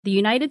The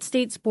United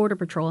States Border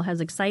Patrol has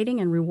exciting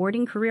and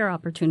rewarding career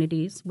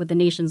opportunities with the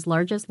nation's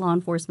largest law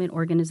enforcement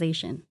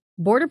organization.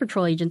 Border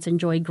Patrol agents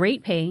enjoy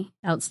great pay,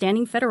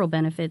 outstanding federal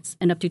benefits,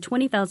 and up to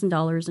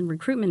 $20,000 in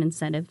recruitment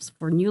incentives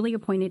for newly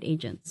appointed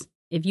agents.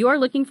 If you are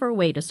looking for a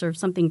way to serve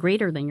something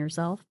greater than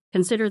yourself,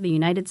 consider the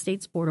United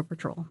States Border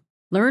Patrol.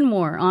 Learn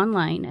more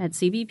online at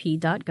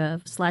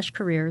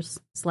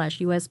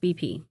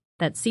cbp.gov/careers/USBP.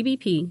 That's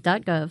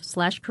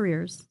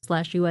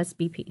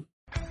cbp.gov/careers/USBP.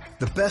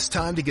 The best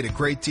time to get a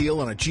great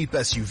deal on a Jeep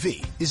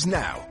SUV is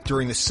now,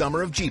 during the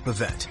Summer of Jeep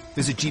event.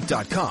 Visit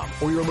Jeep.com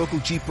or your local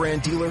Jeep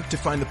brand dealer to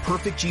find the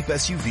perfect Jeep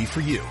SUV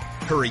for you.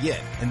 Hurry in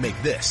and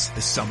make this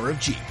the Summer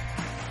of Jeep.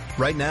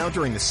 Right now,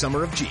 during the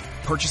Summer of Jeep,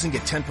 purchase and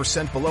get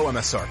 10% below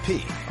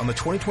MSRP on the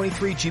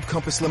 2023 Jeep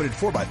Compass Limited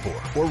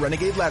 4x4 or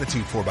Renegade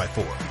Latitude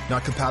 4x4.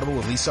 Not compatible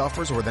with lease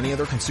offers or with any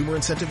other consumer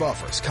incentive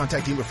offers.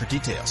 Contact dealer for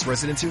details.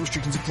 Residency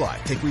restrictions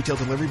apply. Take retail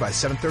delivery by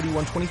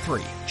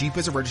 7/31/23. Jeep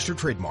is a registered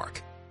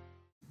trademark.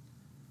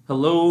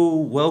 Hello,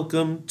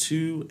 welcome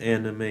to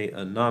Anime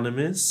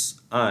Anonymous.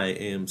 I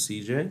am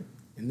CJ.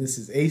 And this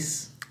is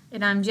Ace.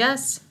 And I'm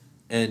Jess.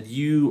 And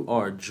you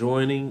are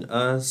joining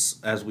us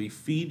as we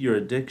feed your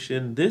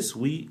addiction this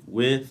week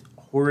with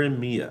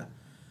Horimiya.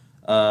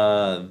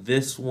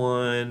 This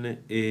one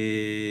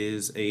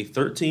is a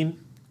 13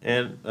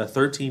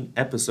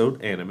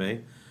 episode anime.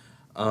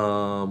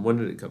 When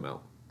did it come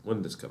out? When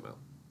did this come out?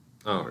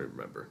 I don't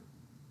remember.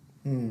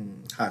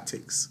 Hot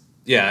takes.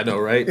 Yeah, I know,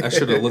 right? I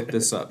should have looked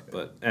this up,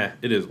 but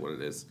it is what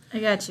it is.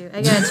 I got you.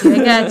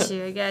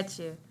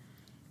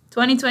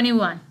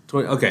 2021.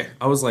 Okay,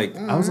 I was like,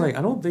 I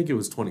don't think it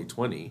was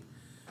 2020.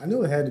 I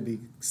knew it had to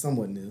be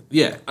somewhat new.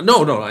 Yeah,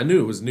 no, I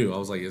knew it was new. I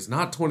was like, it's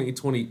not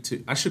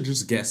 2022. I should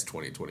just guess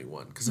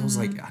 2021 because I was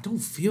like, I don't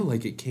feel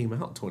like it came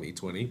out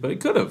 2020, but it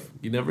could have.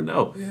 You never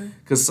know.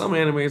 Because some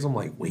animes, I'm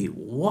like, wait,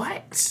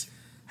 what?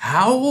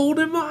 How old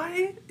am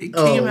I? It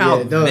came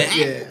out then?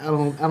 Yeah, I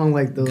don't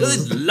like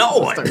those. Good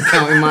Lord. I start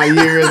counting my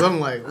years. I'm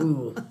like,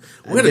 ooh.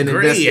 Where the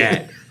gray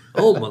at?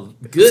 Oh my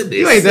goodness.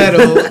 You ain't that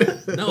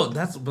old. No,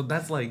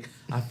 that's like,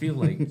 I feel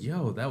like,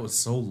 yo, that was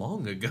so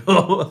long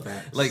ago.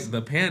 Like,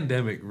 the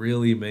pandemic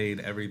really made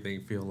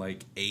everything feel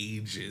like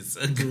ages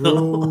ago.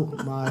 Threw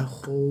my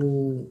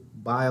whole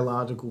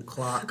biological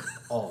clock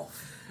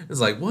off. It's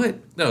like, what?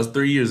 That was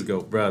 3 years ago,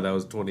 bro. That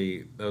was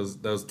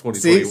 2021.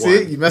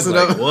 See, you mess it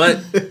up. What?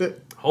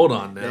 Hold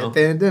on now. That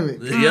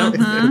pandemic. Yep.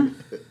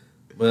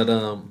 But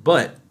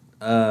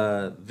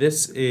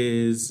this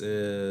is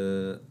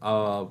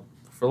not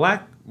for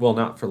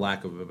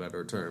lack of a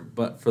better term,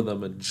 but for the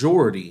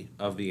majority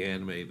of the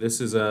anime,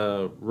 this is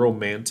a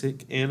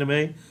romantic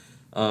anime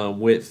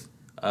with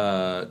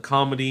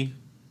comedy.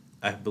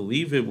 I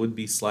believe it would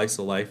be slice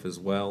of life as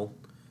well.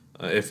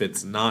 If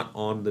it's not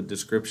on the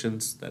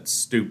descriptions, that's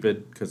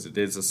stupid because it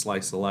is a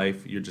slice of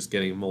life. You're just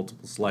getting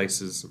multiple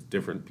slices of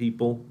different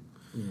people.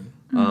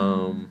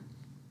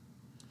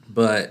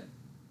 But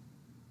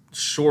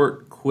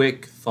short,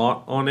 quick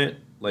thought on it,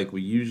 like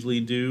we usually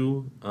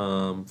do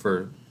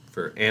for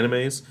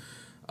animes.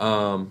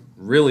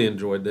 Really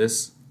enjoyed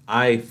this.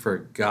 I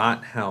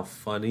forgot how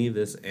funny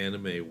this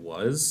anime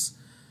was.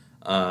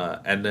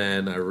 And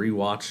then I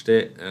rewatched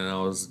it and I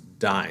was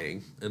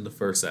dying in the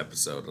first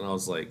episode. And I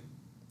was like,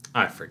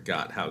 I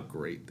forgot how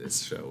great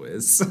this show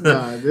is.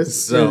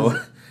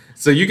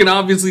 So you can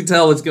obviously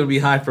tell it's going to be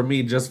high for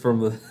me just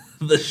from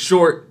the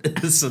short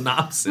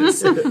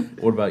synopsis.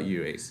 What about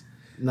you, Ace?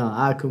 No,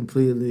 I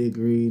completely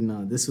agree.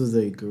 No, this was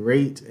a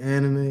great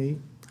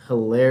anime.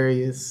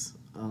 Hilarious.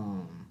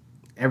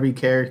 Every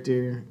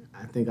character,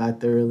 I think I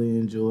thoroughly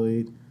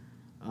enjoyed.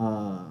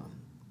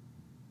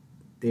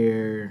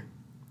 Their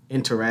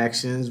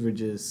interactions were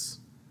just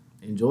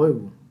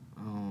enjoyable.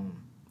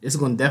 It's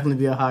going to definitely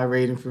be a high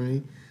rating for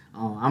me.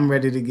 I'm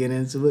ready to get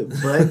into it,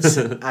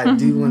 but I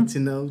do want to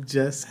know,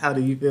 Jess, how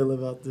do you feel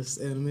about this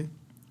anime?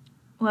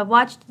 Well, I've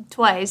watched it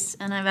twice,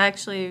 and I've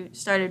actually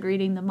started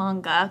reading the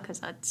manga because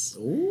that's...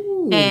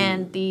 Ooh.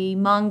 And the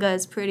manga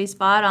is pretty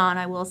spot on,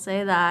 I will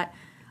say that.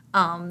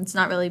 It's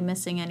not really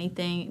missing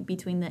anything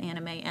between the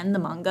anime and the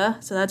manga,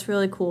 so that's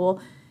really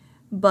cool.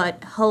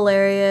 But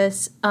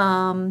hilarious.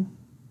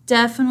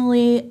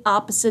 Definitely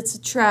opposites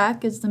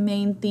attract is the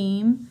main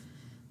theme.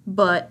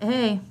 But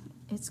hey,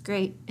 it's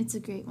great. It's a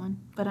great one.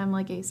 But I'm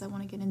like Ace, I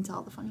want to get into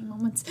all the funny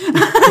moments. Yeah,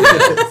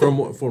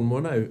 from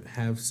what I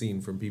have seen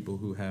from people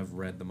who have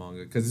read the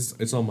manga, because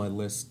it's on my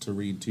list to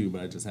read too,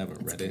 but I just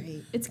haven't read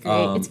it. It's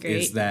great. It's great.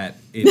 Is that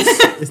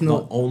it's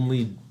the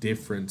only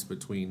difference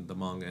between the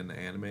manga and the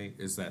anime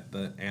is that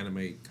the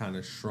anime kind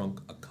of shrunk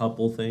a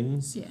couple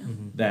things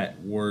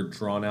that were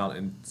drawn out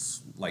and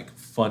like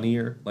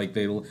funnier. Like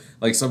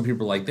some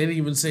people are like, they didn't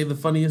even say the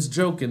funniest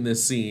joke in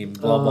this scene.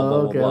 Blah blah blah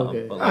okay, blah.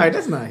 Okay. But, all right,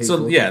 that's not hateful.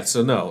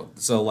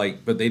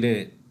 But they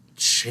didn't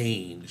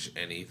change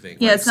anything.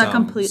 Yeah, like it's not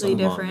some completely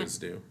different. Mangas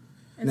do.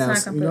 Now,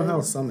 you know how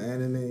some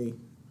anime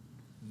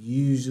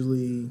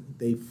usually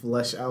they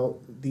flesh out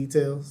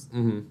details,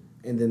 and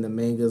then the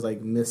manga's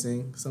like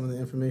missing some of the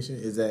information.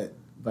 Is that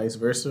vice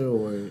versa,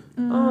 or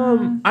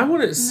I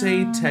wouldn't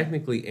say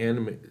technically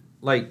anime.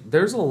 like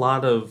there's a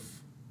lot of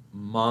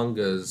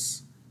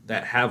mangas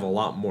that have a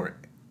lot more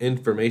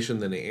information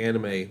than the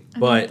anime,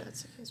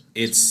 but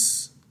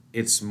it's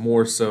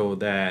more so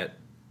that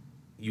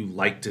you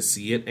like to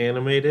see it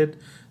animated.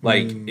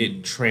 Like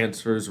it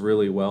transfers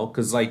really well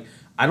because like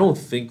I don't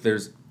think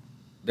there's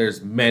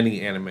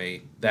many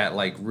anime that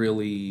like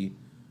really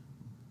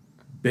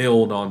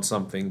build on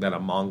something that a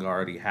manga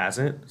already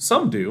hasn't.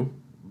 Some do,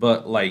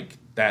 but like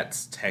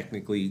that's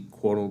technically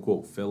quote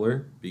unquote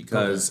filler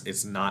because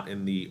it's not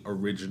in the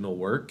original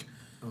work.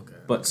 Okay.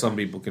 But some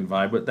people can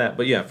vibe with that.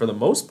 But yeah, for the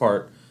most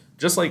part,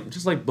 just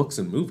like books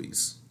and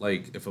movies.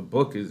 Like if a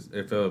book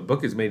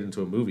is made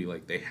into a movie,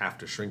 like they have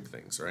to shrink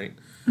things, right?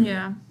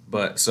 Yeah.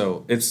 But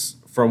so it's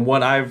from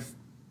what I've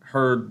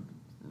heard,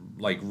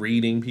 like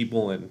reading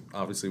people and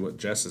obviously what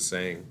Jess is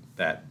saying,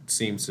 that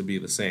seems to be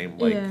the same.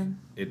 Like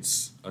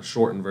it's a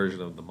shortened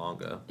version of the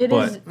manga.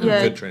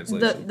 Good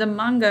translation. The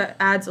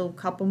manga adds a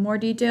couple more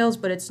details,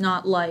 but it's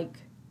not like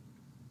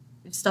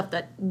stuff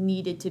that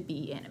needed to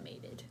be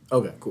animated.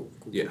 Okay, cool.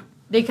 Yeah.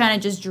 They kind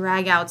of just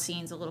drag out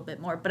scenes a little bit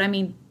more, but I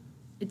mean,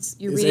 it's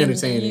reading,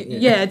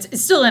 entertaining.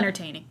 It's still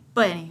entertaining.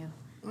 But anywho.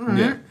 Right.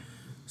 Yeah.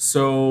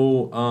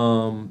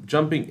 So,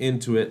 jumping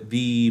into it,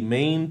 the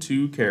main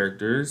two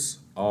characters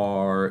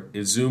are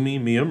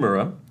Izumi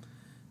Miyamura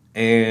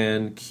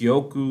and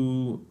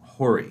Kyoku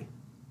Hori,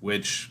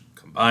 which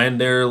combine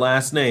their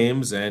last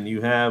names, and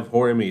you have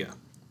Horimiya.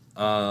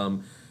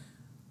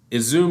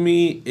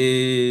 Izumi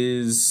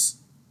is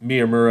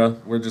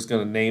Miyamura. We're just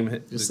gonna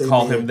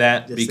call him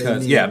that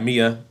because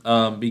Miya.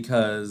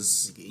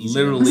 Because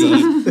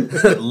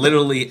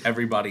literally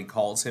everybody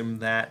calls him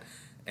that,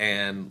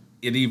 and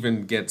it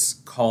even gets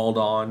called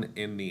on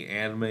in the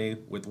anime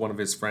with one of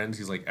his friends.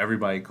 He's like,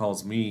 everybody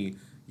calls me,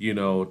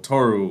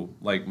 Toru,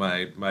 like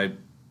my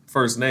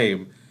first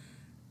name,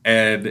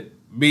 and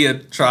Miya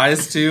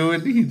tries to,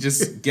 and he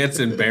just gets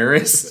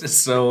embarrassed.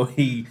 So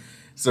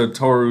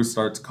Toru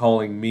starts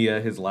calling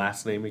Miya his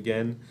last name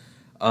again.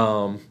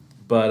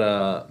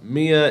 But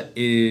Miya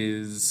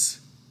is,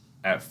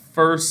 at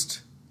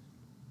first,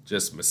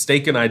 just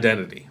mistaken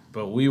identity.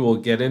 But we will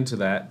get into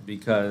that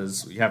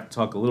because we have to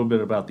talk a little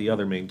bit about the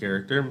other main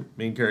character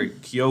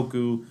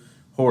Kyoku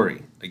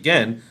Hori.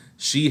 Again,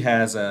 she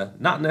has a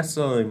not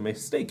necessarily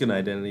mistaken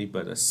identity,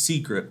 but a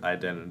secret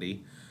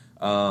identity.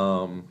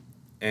 And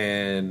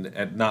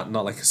not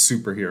like a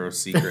superhero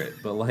secret,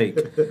 but like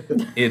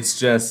it's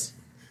just,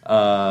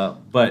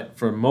 but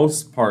for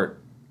most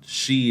part,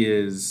 she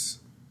is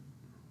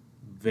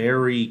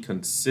very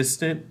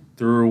consistent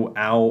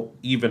throughout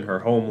even her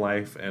home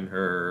life and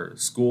her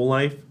school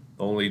life.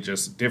 The only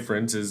just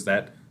difference is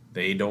that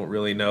they don't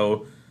really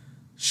know.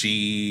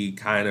 She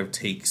kind of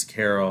takes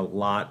care of a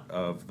lot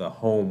of the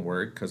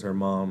homework because her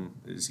mom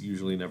is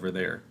usually never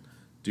there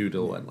due to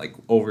like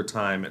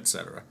overtime,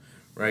 etc.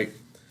 Right?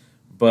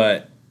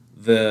 But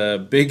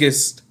the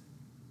biggest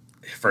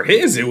for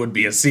his, it would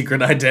be a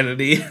secret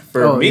identity.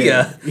 For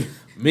Miya,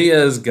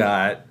 Mia's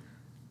got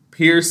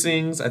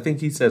piercings. I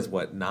think he says,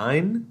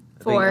 9?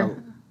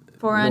 Four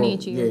on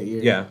each ear.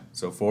 Yeah,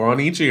 so 4 on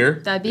each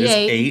ear. That'd be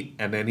 8. 8,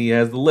 and then he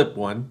has the lip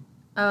one.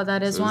 Oh,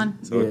 that is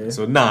one?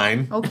 So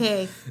 9.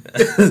 Okay.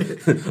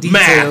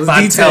 Math,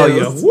 I tell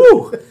you.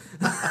 Woo!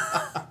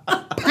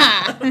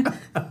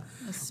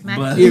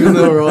 Even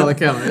though we're all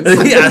accountants.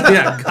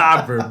 yeah,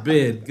 God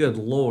forbid. Good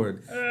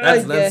Lord.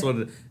 That's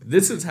what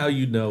this is how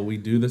you know we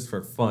do this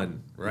for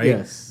fun, right?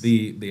 Yes.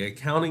 The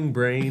accounting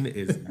brain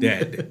is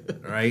dead,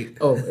 right?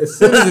 Oh, as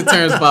soon as it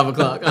turns 5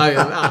 o'clock, I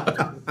am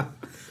out.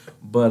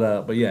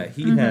 But yeah,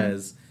 he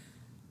has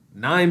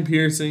 9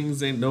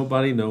 piercings ain't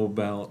nobody know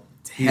about.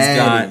 He's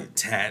got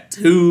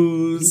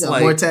tattoos. He's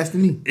got more tats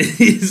than me.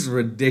 He's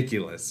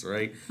ridiculous,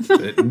 right?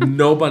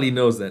 Nobody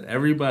knows that.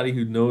 Everybody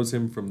who knows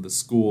him from the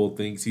school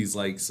thinks he's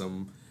like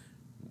some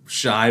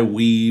shy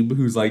weeb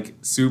who's like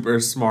super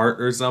smart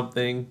or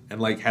something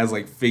and like has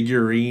like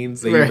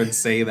figurines. They even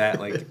say that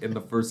like in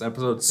the first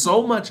episode.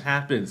 So much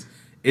happens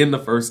in the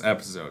first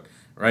episode,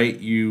 right?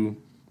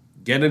 You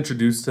get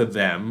introduced to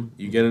them.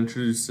 You get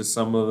introduced to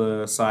some of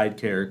the side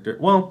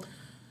characters. Well,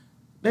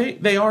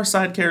 They are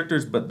side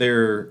characters, but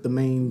they're the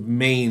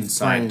main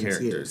side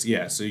characters.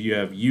 Yeah, so you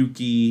have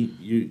Yuki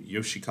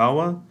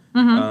Yoshikawa,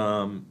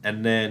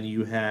 and then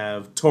you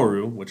have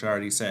Toru, which I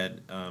already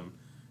said,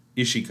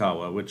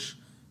 Ishikawa, which,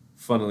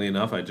 funnily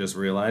enough, I just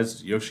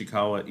realized,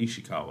 Yoshikawa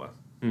Ishikawa.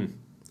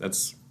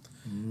 That's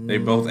they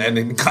both end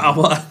in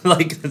Kawa.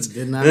 Like,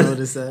 did not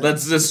notice that.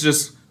 That's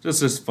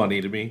just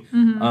funny to me.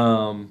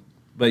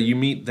 But you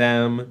meet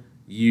them.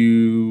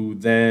 You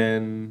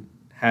then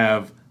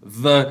have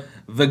the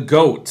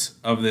goat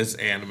of this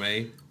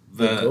anime,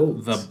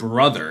 the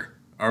brother,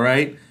 all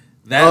right?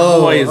 That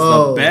boy is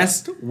the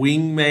best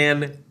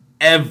wingman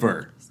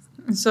ever.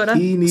 Souta?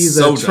 He needs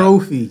a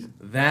trophy.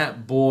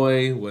 That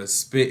boy was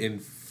spitting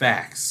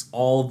facts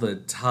all the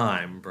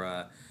time,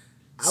 bruh.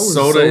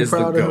 Souta is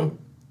the goat.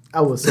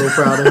 I was so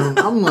proud of him.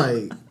 I'm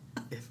like,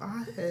 if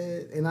I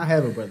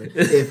have a brother,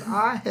 if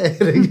I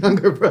had a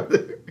younger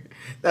brother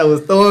that was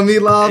throwing me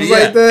lobs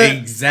like that.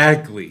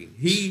 Exactly.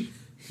 He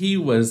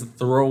was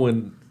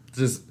throwing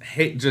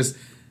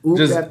Oop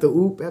just after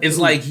oop after it's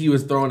oop. like he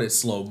was throwing it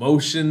slow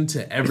motion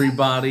to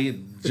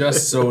everybody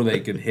just so they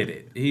could hit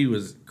it. He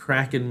was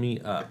cracking me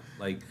up.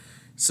 Like,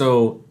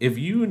 so if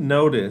you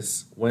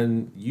notice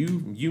when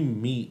you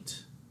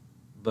meet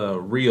the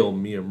real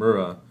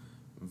Miyamura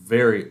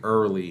very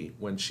early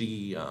when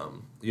she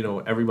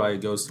everybody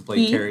goes to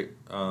play carry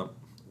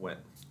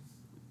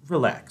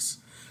relax.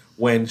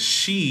 When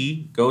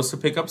she goes to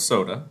pick up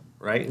Souta,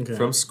 right,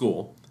 from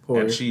school,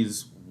 and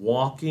she's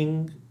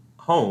walking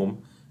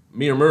home,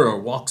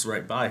 Miyamura walks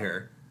right by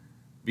her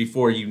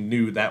before you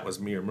knew that was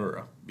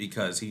Miyamura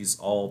because he's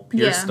all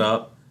pierced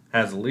up,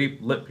 has a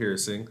lip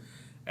piercing,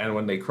 and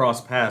when they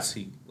cross paths,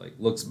 he like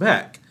looks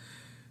back.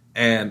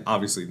 And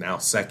obviously now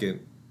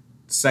second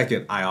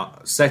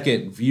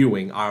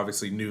viewing, I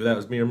obviously knew that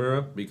was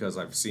Miyamura because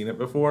I've seen it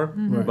before.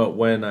 Mm-hmm. But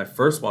when I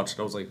first watched it,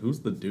 I was like,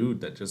 "Who's the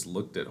dude that just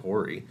looked at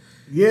Hori?"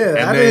 Yeah,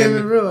 and I didn't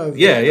even realize.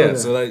 Yeah.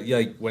 So that,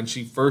 like when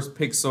she first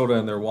picks Souta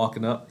and they're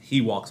walking up,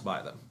 he walks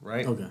by them,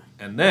 right? Okay.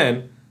 And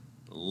then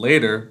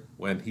later,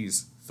 when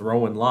he's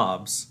throwing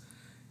lobs,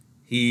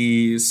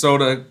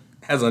 Souta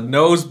has a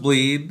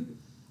nosebleed,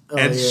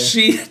 and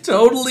she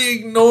totally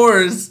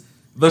ignores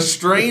the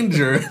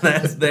stranger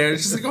that's there.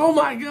 She's like, "Oh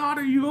my God,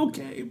 are you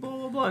okay?" Blah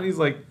blah blah. And he's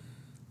like,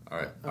 "All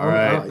right,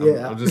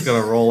 I'm just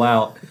gonna roll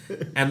out."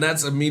 And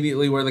that's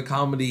immediately where the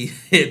comedy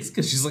hits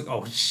because she's like,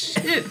 "Oh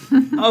shit,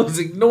 I was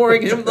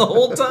ignoring him the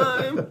whole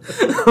time."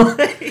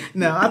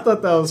 Now I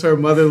thought that was her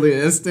motherly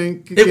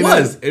instinct. It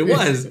was,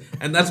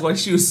 and that's why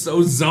she was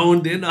so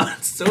zoned in on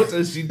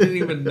Souta. She didn't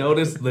even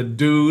notice the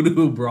dude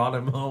who brought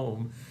him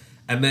home.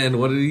 And then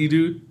what did he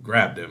do?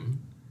 Grabbed him.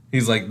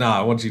 He's like, "Nah,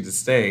 I want you to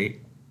stay."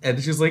 And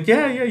she's like,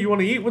 yeah, you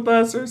want to eat with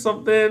us or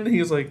something?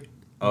 He's like,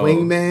 oh.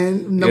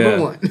 Wingman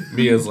number one.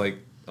 Mia's like,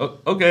 oh,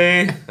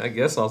 okay, I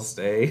guess I'll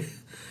stay.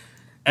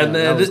 And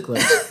then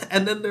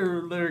and then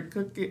they're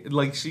cooking,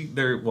 like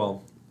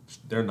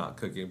they're not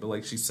cooking, but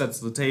like she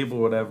sets the table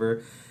or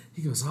whatever.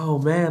 He goes, oh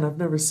man, I would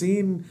never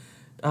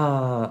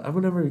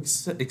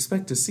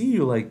expect to see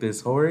you like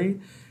this, Hori.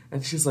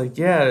 And she's like,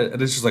 yeah.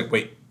 And then she's like,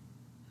 wait,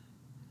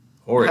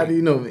 Hori. How do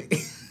you know me?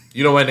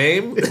 You know my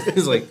name?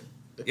 He's like,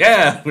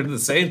 yeah, we're in the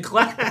same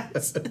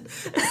class. And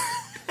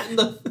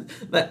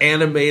the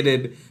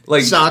animated,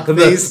 like, shock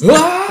face.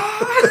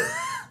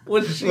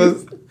 When she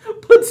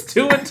puts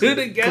two and two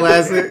together.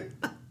 Classic.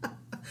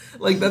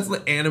 Like, that's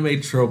the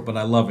anime trope, but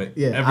I love it.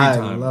 Yeah, every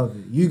time. I love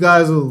it. You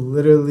guys will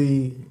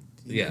literally,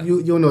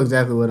 you'll know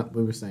exactly what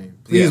we were saying.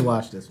 Please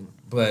watch this one.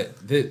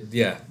 But,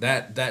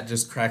 that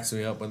just cracks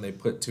me up when they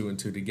put two and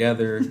two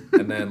together.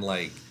 And then,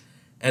 like,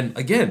 and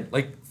again,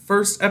 like,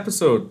 first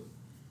episode,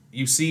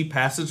 you see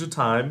passage of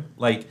time,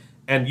 like,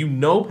 and you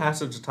know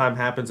passage of time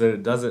happens and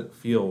it doesn't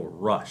feel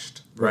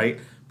rushed, right?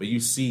 But you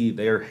see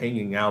they're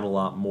hanging out a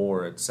lot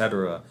more,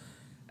 etc.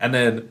 And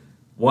then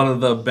one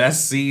of the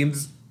best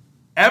scenes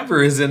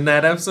ever is in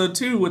that episode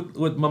too,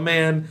 with my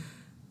man,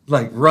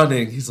 like,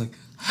 running. He's like,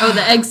 oh,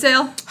 the egg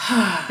sale?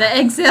 The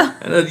egg sale?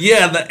 And then,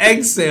 the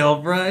egg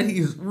sale, bro.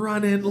 He's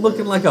running,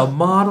 looking like a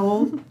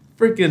model.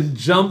 Freaking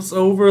jumps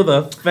over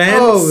the fence.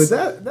 Oh,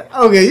 that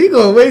okay, you're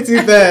going way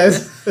too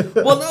fast.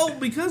 Well, no,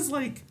 because,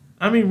 like,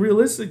 I mean,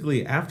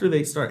 realistically, after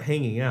they start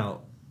hanging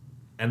out,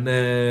 and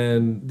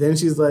then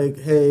she's like,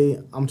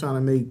 hey, I'm trying to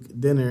make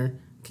dinner.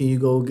 Can you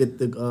go get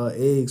the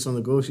eggs from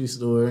the grocery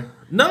store?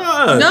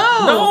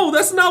 No,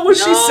 that's not what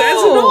she says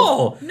at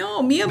all.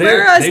 No,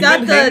 Miyamura's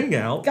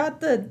got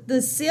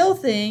the sale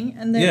thing,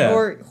 and then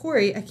or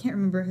Hori, I can't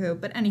remember who,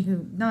 but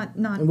anywho, not.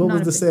 And what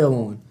was the sale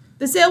on?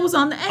 The sale was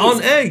on the eggs. On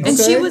eggs. And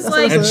she was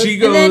like, and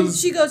then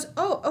she goes,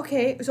 oh,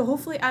 okay, so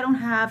hopefully I don't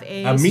have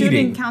a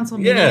student council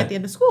meeting at the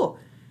end of school.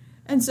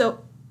 And so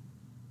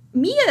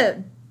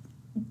Mia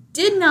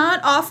did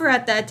not offer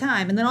at that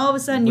time. And then all of a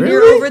sudden you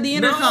hear over the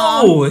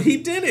intercom. No, he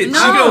didn't.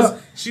 No.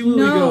 She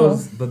literally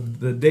goes,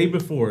 the day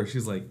before,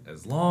 she's like,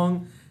 as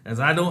long as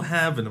I don't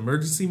have an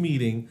emergency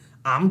meeting,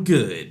 I'm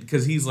good.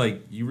 Because he's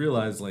like, you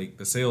realize, like,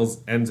 the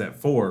sales ends at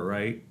 4,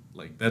 right?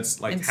 Like, that's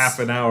like half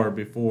an hour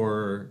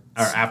before or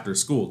after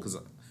school because,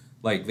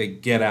 like, they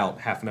get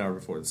out half an hour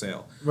before the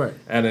sale. Right.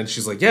 And then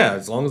she's like, yeah,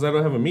 as long as I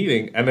don't have a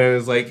meeting. And then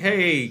it's like,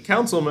 hey,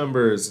 council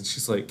members. And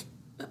she's like,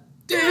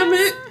 damn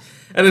it.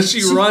 And then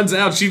she runs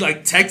out. She,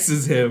 like,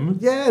 texts him.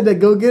 Yeah, they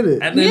go get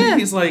it. And then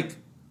he's like,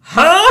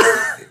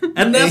 huh?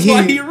 And that's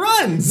why he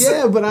runs.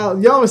 Yeah, but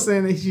y'all were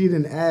saying that she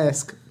didn't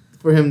ask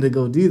for him to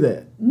go do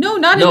that. No,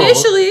 not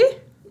initially.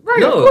 Right,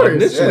 no, of course,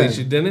 initially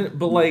she didn't,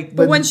 but like,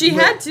 but when she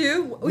had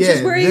to, which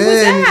is where he was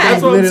at.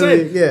 That's what I'm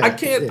saying. Yeah, I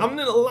can't. Yeah. I'm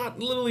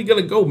literally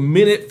gonna go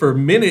minute for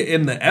minute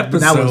in the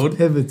episode. That was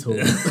pivotal.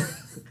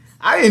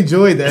 I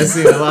enjoyed that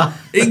scene a lot.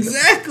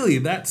 Exactly,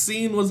 that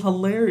scene was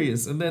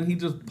hilarious, and then he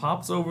just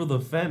pops over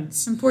the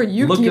fence. And poor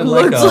Yuki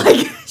looked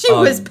like she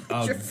was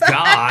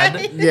petrified.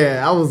 God.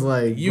 Yeah, I was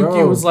like,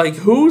 Yuki was like,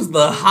 "Who's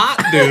the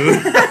hot dude?"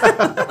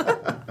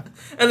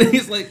 And then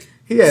he's like,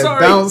 he had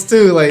bounce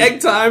too, like egg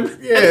time.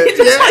 Yeah, and he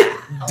just like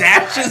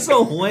dashes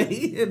away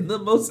in the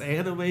most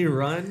anime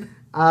run.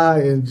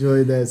 I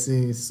enjoyed that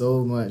scene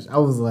so much. I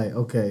was like,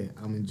 okay,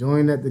 I'm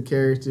enjoying that the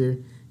character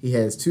He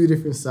has two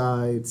different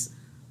sides.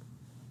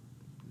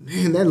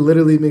 Man, that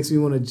literally makes me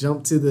want to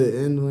jump to the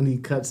end when he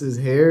cuts his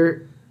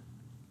hair.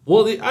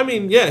 Well, I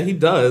mean, yeah, he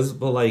does,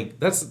 but like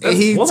that's not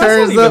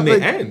turns even up, the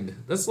like, end.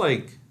 That's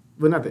like,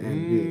 but not the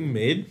end.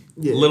 Mid,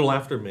 Yeah. A little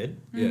after mid.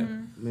 Mm-hmm. Yeah,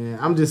 Man,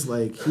 I'm just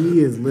like, he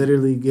is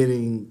literally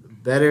getting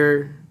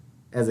better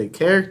as a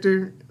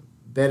character,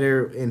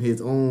 better in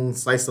his own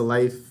slice of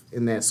life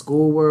in that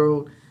school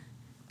world,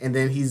 and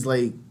then he's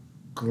like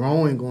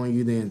growing on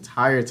you the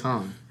entire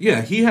time.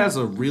 Yeah, he has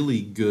a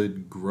really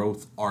good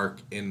growth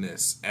arc in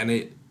this,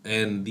 and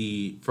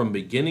from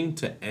beginning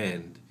to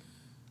end,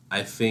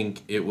 I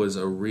think it was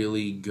a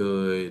really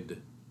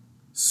good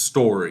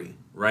story,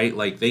 right?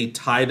 Like they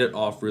tied it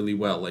off really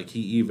well. Like he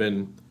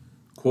even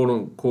quote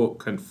unquote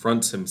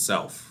confronts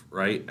himself,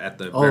 right, at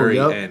the very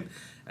end,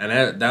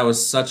 and that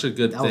was such a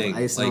good thing.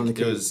 Was icing like on the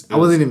cake. it was, I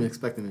wasn't even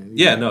expecting it.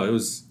 Yeah, no, it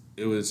was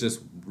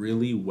just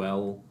really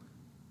well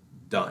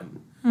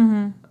done.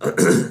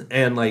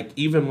 And like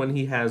even when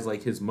he has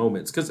like his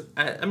moments, because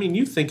I mean,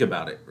 you think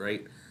about it,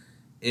 right?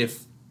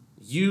 If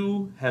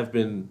you have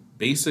been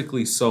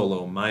basically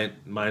solo,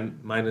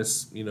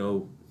 minus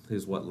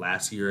his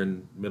last year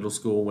in middle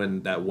school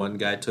when that one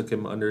guy took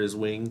him under his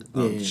wing,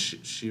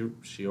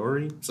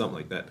 Shiori, something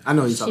like that. I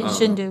know you're talking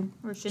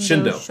about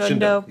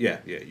Shindo. Yeah,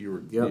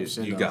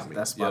 you got me.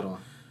 That's spot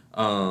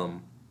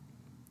on.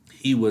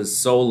 He was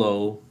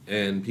solo,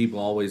 and people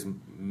always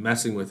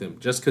messing with him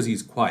just because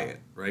he's quiet,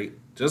 right?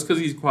 Just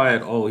because he's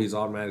quiet, he's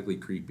automatically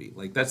creepy.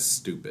 Like that's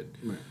stupid.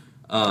 Right.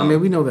 I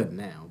mean, we know that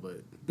now,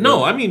 but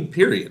no, I mean,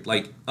 period.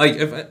 Like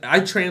if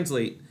I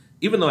translate,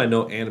 even though I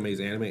know anime is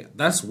anime,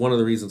 that's one of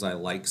the reasons I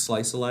like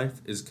slice of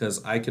life is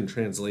because I can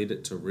translate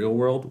it to real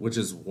world, which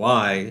is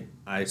why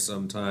I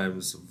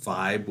sometimes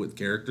vibe with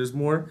characters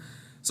more.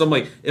 So I'm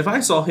like, if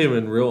I saw him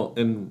in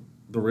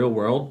the real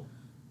world,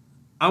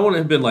 I wouldn't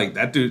have been like,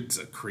 that dude's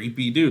a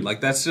creepy dude.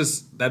 Like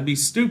that'd be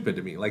stupid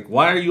to me. Like,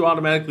 why are you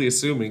automatically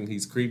assuming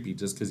he's creepy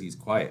just because he's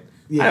quiet?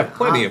 Yeah, I have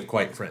plenty of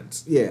quiet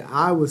friends. Yeah,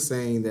 I was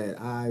saying that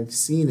I've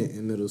seen it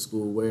in middle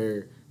school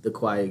where the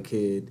quiet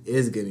kid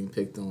is getting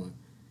picked on.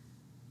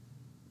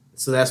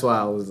 So that's why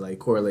I was like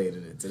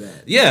correlating it to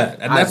that. Yeah,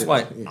 and that's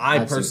why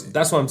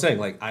that's what I'm saying.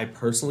 Like I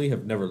personally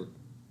have never.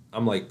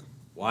 I'm like,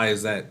 why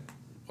is that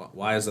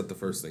the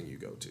first thing you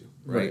go to,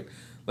 right?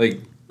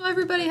 Like, well,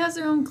 everybody has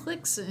their own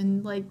cliques,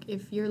 and like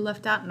if you're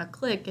left out in a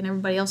clique and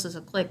everybody else is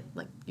a clique,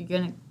 like you're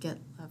gonna get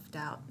left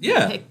out,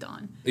 picked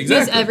on.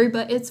 Exactly.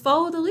 Because it's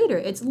follow the leader.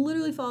 It's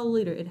literally follow the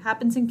leader. It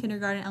happens in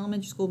kindergarten,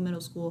 elementary school,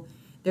 middle school.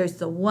 There's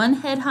the one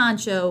head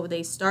honcho.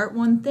 They start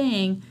one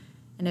thing.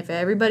 And if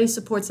everybody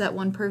supports that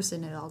one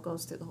person, it all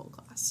goes through the whole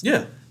class.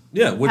 Yeah,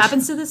 which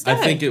happens to this day. I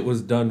think it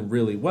was done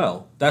really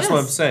well. That's what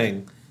I'm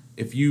saying.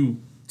 If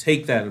you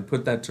take that and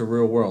put that to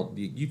real world,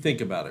 you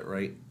think about it,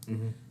 right?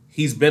 Mm-hmm.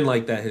 He's been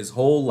like that his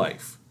whole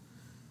life.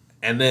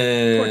 And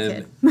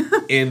then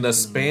in the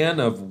span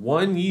of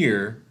 1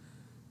 year,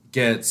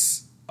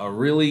 gets a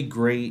really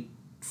great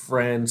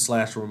friend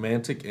 /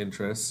 romantic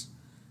interest,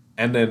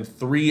 and then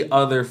 3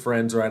 other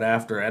friends right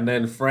after, and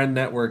then friend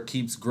network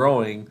keeps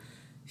growing.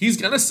 He's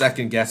going to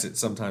second guess it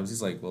sometimes.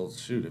 He's like, well,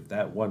 shoot, if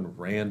that one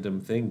random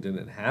thing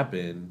didn't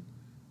happen,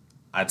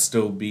 I'd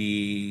still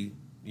be,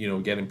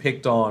 getting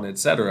picked on,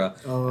 etc.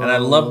 And I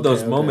love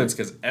those moments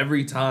because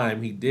every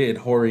time he did,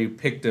 Hori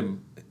picked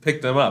him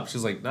up.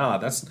 She's like, nah,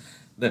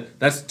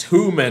 that's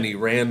too many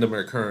random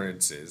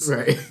occurrences.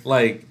 Right.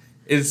 Like,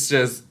 it's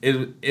just,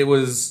 it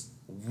was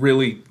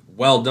really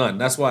well done.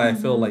 That's why I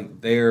feel like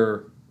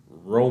their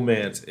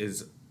romance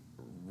is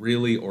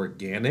really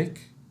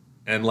organic.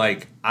 And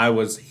like I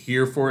was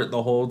here for it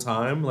the whole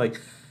time, like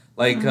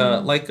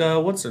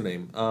what's her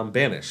name?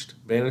 Banished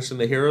in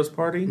the Heroes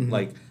Party. Mm-hmm.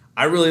 Like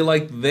I really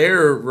liked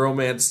their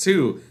romance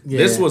too. Yeah.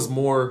 This was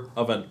more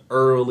of an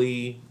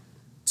early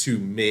to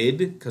mid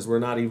because we're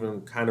not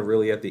even kind of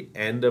really at the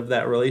end of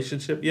that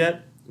relationship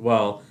yet.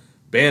 Well,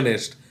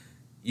 Banished,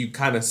 you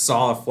kind of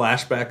saw a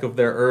flashback of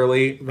their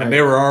early, and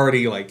they were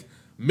already like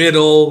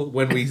middle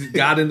when we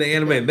got into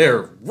anime, and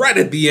they're right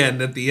at the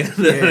end of the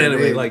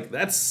anime. Man. Like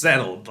that's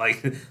settled.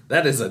 Like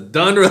that is a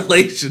done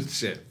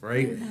relationship,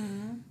 right?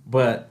 Mm-hmm.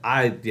 But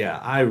I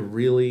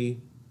really,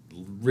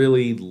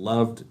 really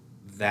loved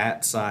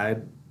that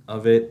side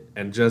of it,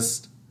 and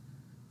just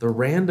the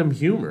random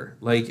humor.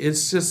 Like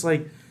it's just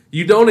like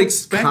you don't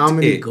expect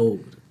comedy it.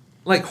 Gold.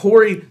 Like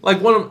Hori,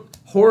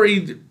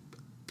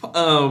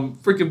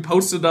 freaking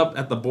posted up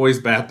at the boys'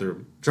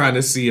 bathroom trying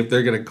to see if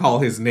they're gonna call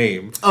his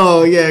name.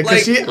 Oh yeah,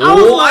 because I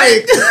was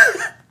like,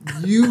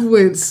 you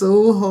went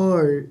so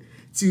hard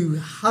to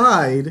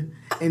hide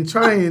and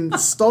try and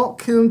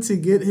stalk him to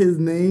get his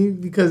name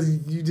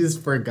because you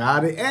just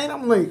forgot it. And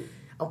I'm like,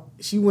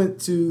 she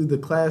went to the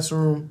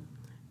classroom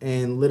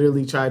and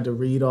literally tried to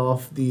read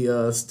off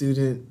the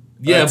student.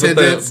 Yeah,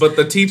 but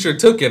the teacher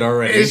took it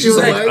already. And she was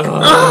like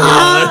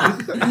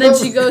And then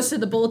she goes to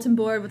the bulletin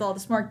board with all the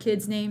smart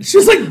kids' names.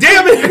 She's like,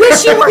 damn it, I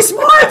wish you were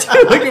smart.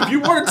 Like, if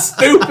you weren't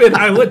stupid,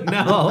 I would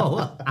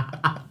know.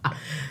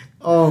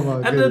 Oh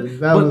my goodness,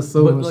 that was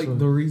so much like, fun.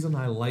 The reason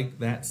I like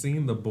that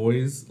scene, the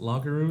boys'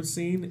 locker room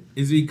scene,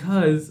 is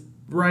because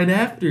right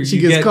after she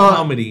you gets get caught.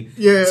 comedy.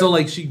 Yeah. So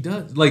like she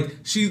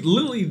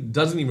literally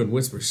doesn't even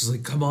whisper. She's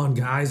like, "Come on,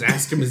 guys,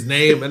 ask him his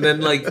name." And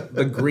then like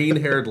the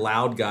green-haired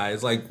loud guy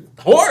is like,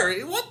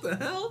 "Hori, what the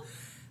hell?"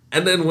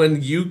 And then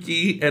when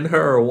Yuki and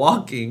her are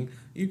walking,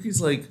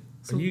 Yuki's like,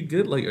 "Are you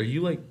good? Like, are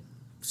you like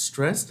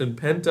stressed and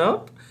pent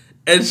up?"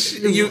 And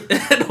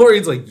and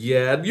Hori's like,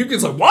 "Yeah." And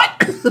Yuki's like, "What?"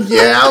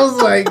 Yeah, I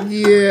was like,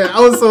 I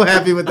was so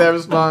happy with that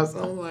response.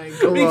 I'm like,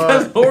 come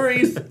because on.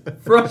 Hori's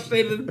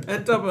frustrated and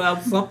pent up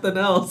about something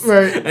else,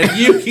 Right. and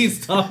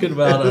Yuki's talking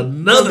about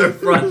another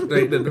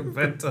frustrated and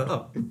pent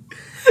up.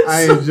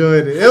 I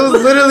enjoyed it. It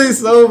was literally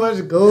so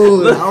much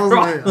gold. I was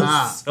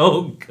like,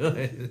 so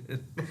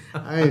good.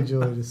 I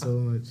enjoyed it so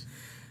much.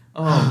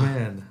 Oh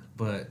man,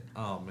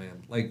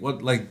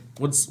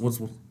 what's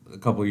a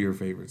couple of your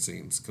favorite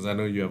scenes? Because I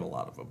know you have a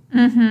lot of them.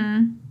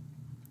 Mm-hmm.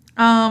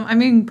 I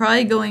mean,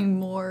 probably going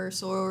more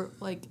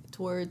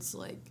towards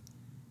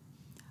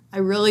I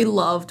really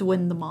loved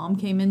when the mom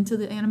came into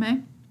the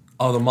anime.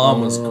 Oh, the mom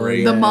was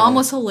great. The mom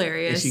was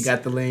hilarious. And she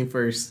got the lane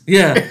first.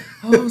 Yeah.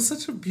 Oh,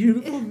 such a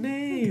beautiful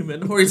name.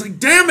 And Hori's like,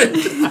 damn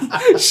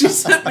it. She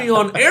sent me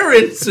on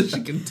errands so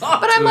she can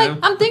talk but to I'm like, him.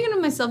 I'm thinking to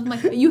myself, I'm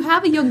like, you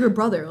have a younger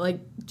brother. Like,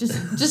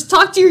 just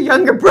talk to your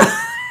younger brother.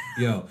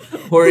 Yo,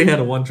 Hori had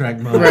a one-track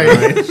mind,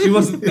 right? She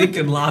wasn't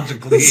thinking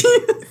logically.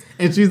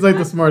 And she's like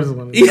the smartest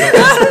one. Yeah.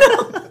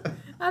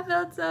 I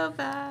felt so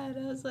bad.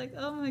 I was like,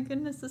 oh my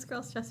goodness, this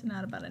girl's stressing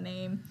out about a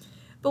name.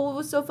 But what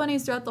was so funny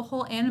is throughout the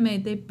whole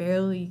anime, they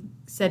barely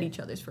said each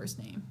other's first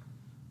name.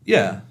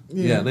 Yeah.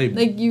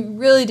 You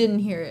really didn't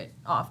hear it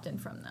often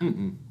from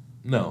them.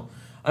 No.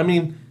 I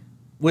mean,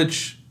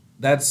 which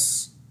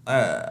that's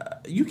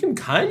you can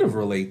kind of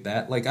relate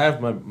that. Like I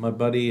have my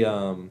buddy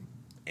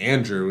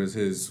Andrew is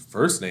his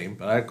first name,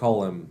 but I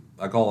call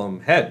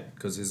him Head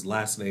because his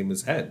last name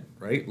is Head,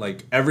 right?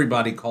 Like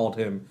everybody called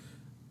him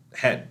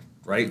Head,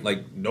 right?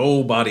 Like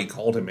nobody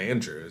called him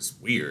Andrew. It's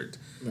weird.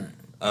 Right.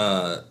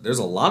 There's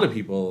a lot of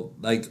people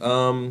like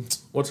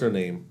what's her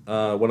name?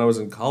 When I was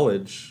in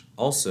college,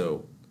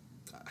 also,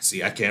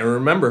 I can't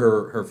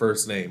remember her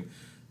first name,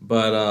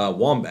 but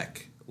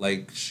Wombeck.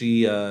 Like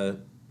she,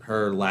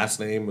 her last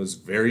name was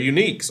very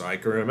unique, so I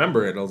could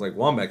remember it. I was like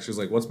Wombeck. She was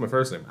like, "What's my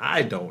first name?"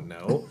 I don't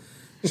know.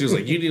 She was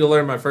like, "You need to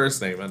learn my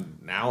first name," and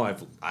now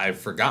I've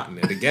forgotten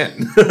it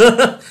again.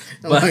 But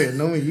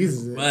no one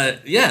uses it.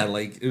 But yeah,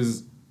 like it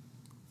was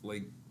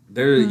like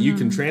there you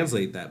can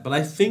translate that, but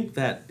I think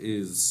that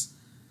is.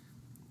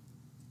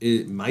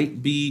 It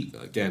might be,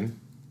 again,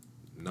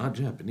 not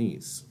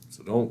Japanese,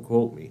 so don't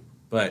quote me.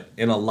 But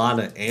in a lot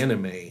of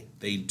anime,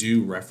 they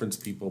do reference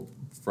people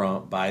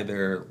by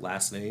their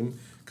last name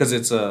because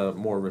it's a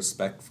more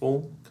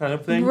respectful kind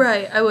of thing.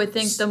 Right. I would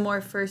think the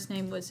more first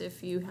name was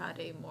if you had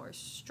a more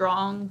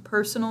strong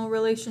personal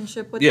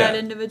relationship with that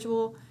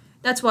individual.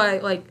 That's why,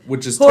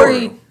 which is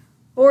Hori,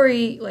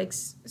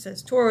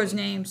 says Toro's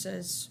name,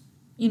 says,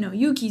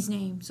 Yuki's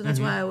name. So that's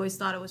why I always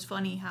thought it was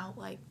funny how,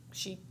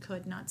 she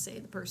could not say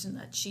the person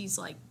that she's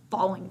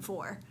falling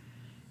for.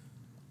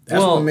 That's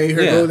what made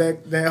her go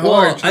that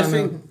hard trying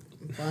to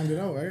find it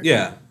out, right?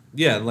 Yeah,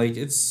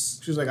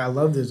 it's. She was like, "I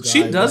love this guy."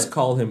 She does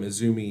call him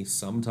Izumi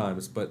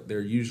sometimes, but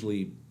they're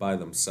usually by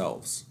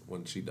themselves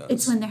when she does.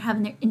 It's when they're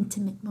having their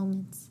intimate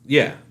moments.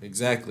 Yeah,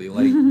 exactly.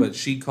 But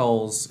she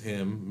calls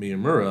him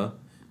Miyamura,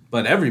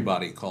 but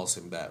everybody calls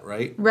him that,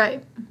 right?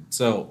 Right.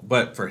 So,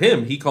 but for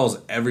him, he calls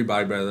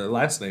everybody by their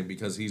last name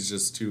because he's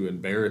just too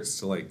embarrassed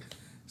to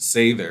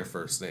say their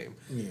first name.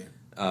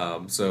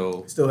 Yeah.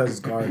 So still has his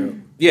guard up.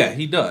 Yeah,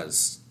 he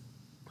does.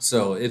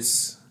 So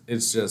it's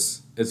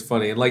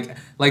funny, and like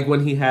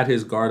when he had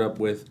his guard up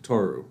with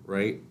Toru,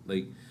 right?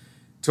 Like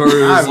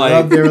Toru's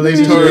love their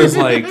relationship. Toru's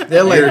like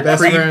they're you're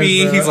best creepy.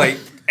 friends, He's like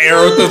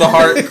arrow through the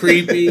heart,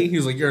 creepy.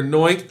 He's like you're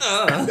annoying.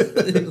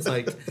 It's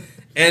like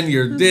and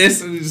you're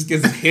this, and he just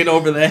gets hit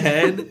over the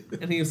head,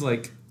 and he's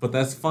like, but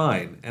that's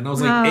fine. And I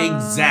was like,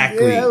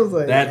 exactly. Yeah, I was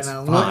like, that's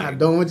fine. I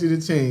don't want you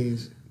to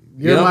change.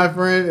 You're my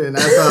friend, and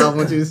that's how I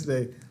want you to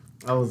stay.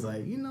 I was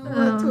like, you know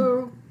what,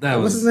 Toru?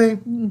 What's his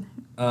name?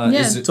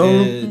 Toru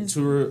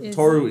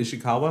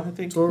Ishikawa, I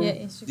think. Toru? Yeah,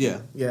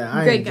 Ishikawa. Yeah,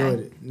 I Great enjoyed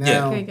guy. it.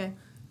 Now, Great guy.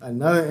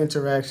 Another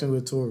interaction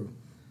with Toru.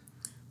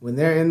 When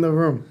they're in the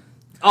room.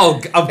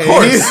 Oh, of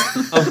course.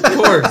 Of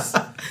course.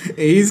 And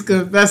he's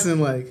confessing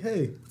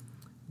hey,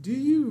 do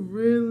you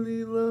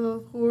really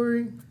love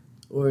Hori?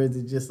 Or is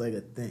it just a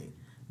thing?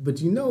 But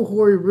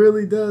Hori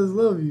really does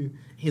love you.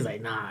 He's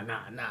like, nah.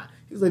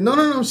 He's like,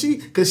 no,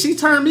 because she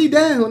turned me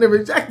down and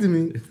rejected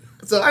me.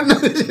 So I know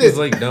this. He's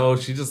like, no,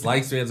 she just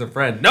likes me as a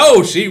friend.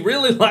 No, she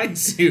really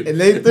likes you. And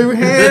they threw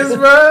hands,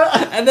 bro.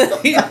 And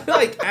then he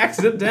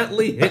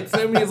accidentally hits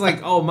him. He's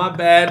like, oh, my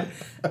bad.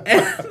 And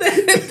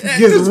then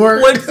just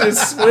flips his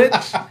switch.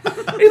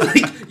 He's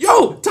like,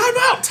 yo, time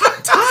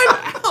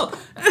out.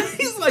 And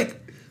he's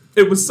like,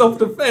 it was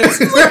self-defense.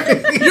 He's like,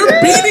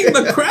 you're beating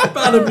the crap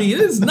out of me. It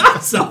is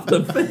not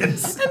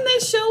self-defense. And they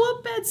show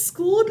up at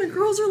school and the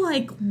girls are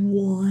like,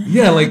 what?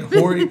 Yeah, like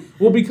Hori.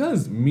 Well,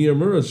 because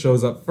Miyamura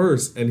shows up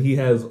first and he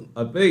has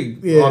a thing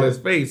on his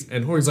face,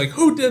 and Hori's like,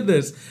 who did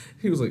this?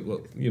 He was like, well,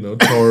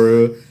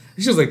 Toru.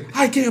 She was like,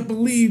 I can't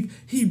believe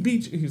he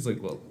beat you. He's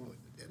like, well,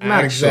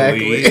 not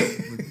actually,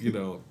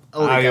 exactly.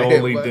 I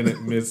only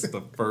didn't miss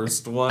the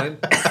first one.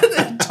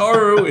 And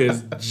Toru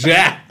is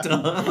jacked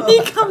up.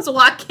 He comes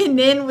walking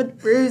in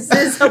with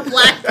bruises, a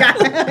black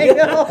guy.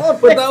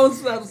 But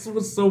that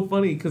was so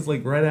funny because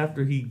like right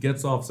after he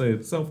gets off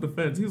saying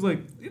self-defense, he's like,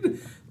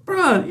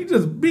 bruh, you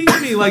just beat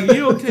me. Like,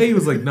 you okay? He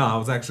was like, no, I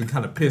was actually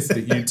kind of pissed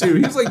at you too.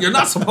 He was like, you're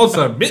not supposed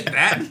to admit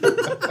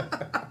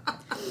that.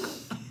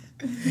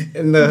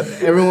 And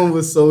everyone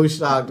was so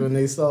shocked when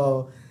they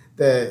saw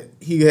that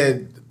he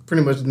had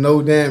pretty much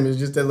no damage,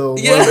 just that little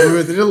one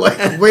bruise. They're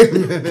like, wait a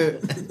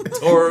minute.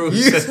 Toru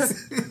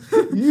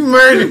you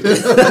murdered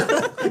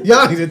him.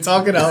 Y'all need to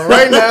talk it out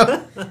right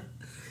now.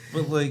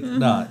 But like,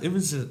 nah, it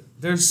was just,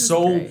 there's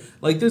so, great.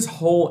 Like this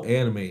whole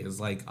anime is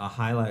like a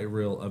highlight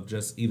reel of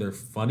just either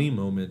funny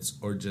moments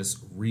or just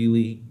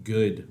really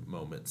good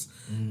moments.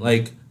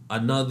 Like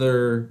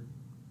another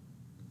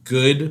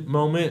good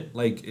moment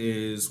like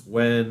is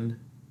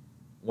when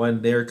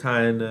they're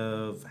kind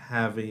of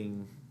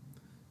having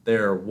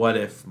their what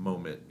if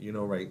moment,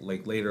 right?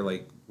 Like later,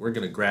 like we're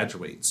gonna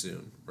graduate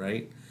soon,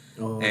 right?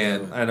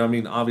 And I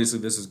mean, obviously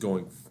this is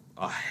going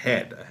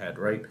ahead,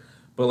 right?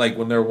 But like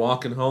when they're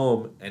walking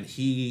home and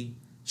she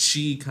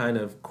kind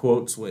of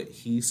quotes what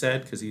he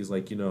said because he's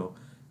like,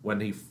 when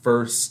they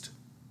first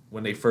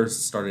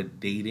started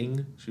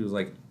dating, she was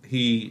like,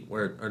 he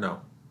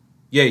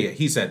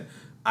said,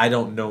 I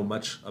don't know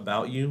much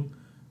about you,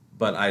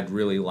 but I'd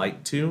really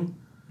like to.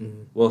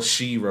 Mm-hmm. Well,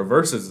 she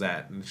reverses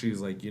that and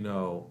she's like,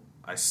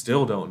 I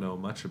still don't know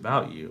much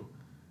about you,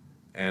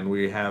 and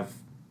we have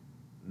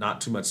not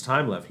too much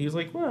time left. He's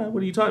like, what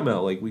are you talking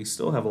about? Like, we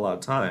still have a lot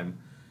of time.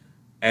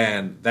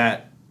 And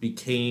that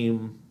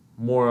became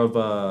more of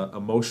a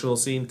emotional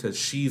scene because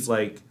she's,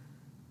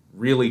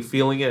 really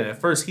feeling it. At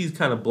first, he's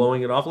kind of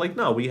blowing it off, like,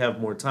 no, we have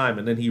more time.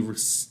 And then he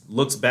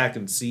looks back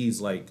and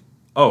sees, like,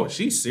 oh,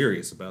 she's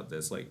serious about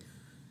this. Like,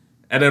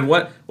 and then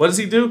what does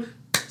he do?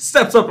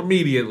 Steps up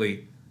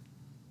immediately.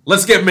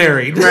 Let's get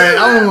married. Right,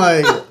 I'm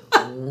like...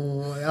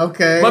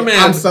 Okay, my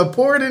man, I'm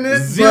supporting it.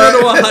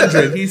 0 to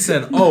 100. He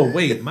said, "Oh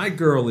wait, my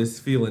girl is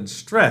feeling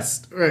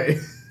stressed." Right,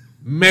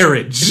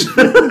 marriage.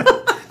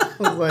 I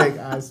was like,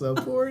 I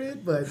support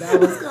it, but that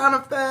was kind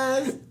of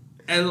fast.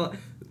 And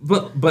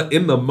but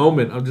in the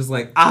moment, I'm just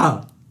like,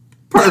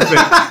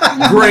 perfect,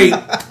 great,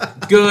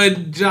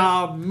 good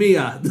job,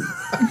 Mia.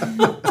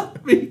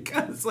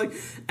 Because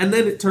and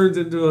then it turns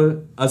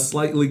into a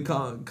slightly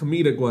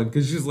comedic one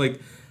because she's like,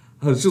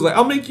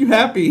 I'll make you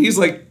happy. He's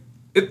like.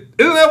 Isn't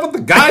that what the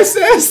guy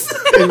says?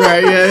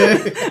 Right, yeah.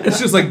 And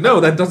she was like,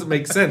 no, that doesn't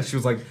make sense. She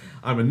was like,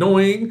 I'm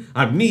annoying,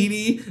 I'm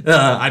needy,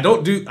 I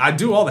do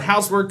all the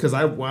housework because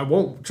I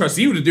won't trust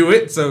you to do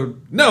it, so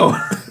no,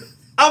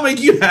 I'll make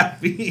you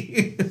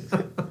happy.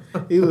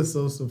 He was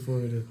so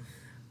supportive.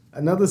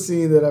 Another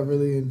scene that I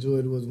really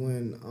enjoyed was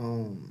when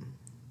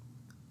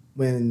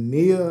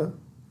Mia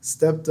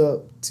stepped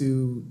up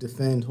to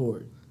defend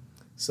Hori.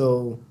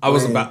 So I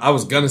was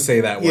gonna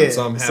say that one,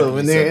 so I'm happy. So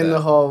when they're in the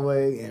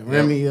hallway and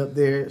Remy up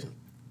there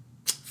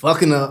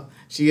fucking up,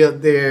 she up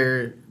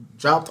there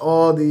dropped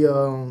all the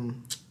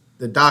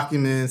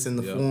documents and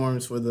the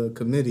forms for the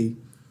committee.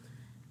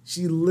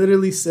 She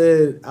literally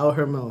said out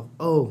her mouth,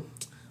 "Oh,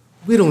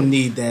 we don't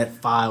need that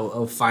file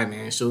of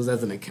financials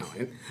as an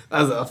accountant.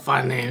 As a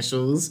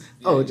financials.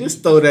 Oh,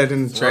 just throw that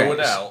in the trash. Throw it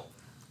out."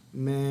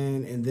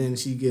 Man, and then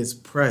she gets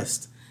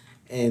pressed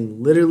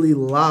and literally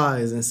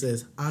lies and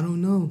says, I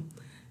don't know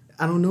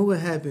what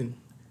happened.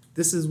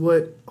 This is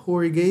what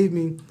Hori gave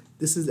me.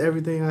 This is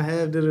everything I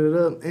have,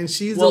 da-da-da. And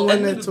she's the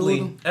one that told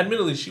him.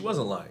 Admittedly, she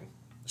wasn't lying.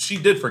 She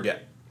did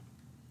forget.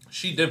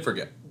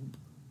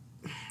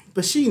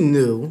 But she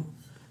knew.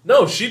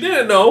 No, she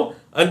didn't know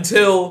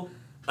until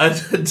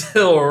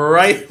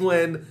right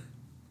when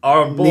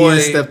our boy...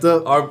 Mia stepped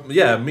up?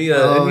 Mia.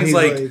 And he's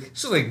like...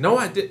 She's like, no,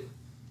 I didn't.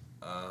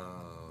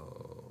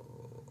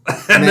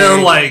 And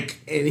they're like...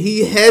 And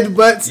he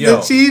headbutts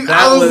the chief.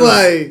 I was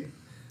like...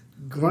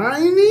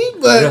 Grimy,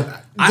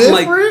 but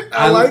different.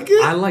 I like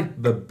it. I like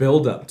the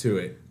build up to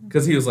it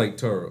because he was like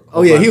Toru.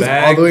 He was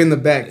all the way in the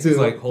back too. He's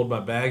like, hold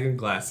my bag and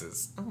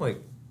glasses. I'm like,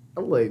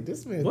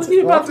 this man. What's he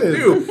about to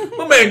do?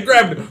 My man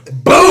grabbed him.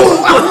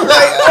 Boom! I'm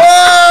like,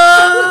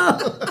 oh!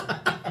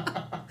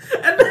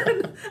 and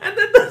then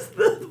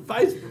the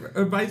vice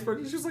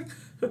president. She's like,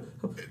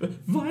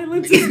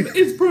 violence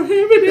is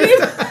prohibited.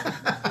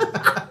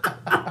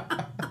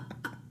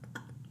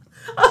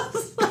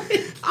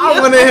 I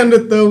wanted him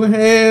to throw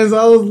hands.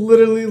 I was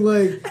literally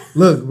like,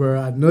 look, bro,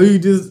 I know you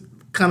just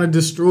kind of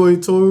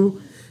destroyed Toru.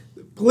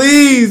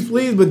 Please.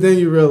 But then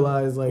you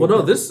realize, like, well,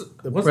 no,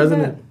 the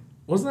president.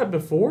 Wasn't that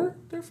before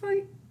their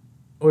fight?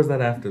 Or was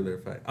that after their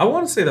fight? I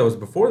want to say that was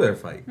before their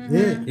fight.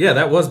 Mm-hmm. Yeah,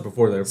 that was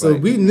before their fight. So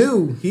we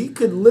knew he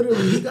could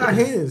literally, he got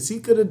hands. He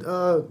could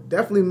have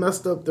definitely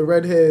messed up the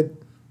redhead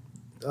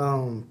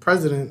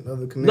president of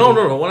the committee.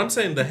 No. What I'm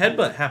saying, the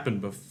headbutt happened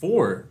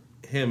before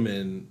him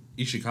and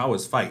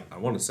Ishikawa's fight, I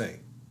want to say.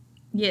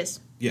 Yes.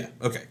 Yeah,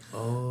 okay.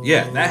 Oh.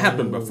 Yeah, that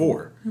happened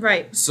before.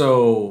 Right.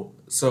 So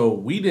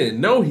we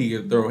didn't know he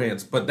could throw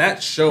hands, but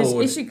that showed...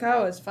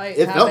 Ishikawa's fight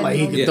it felt like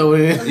he could throw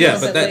hands. Yeah,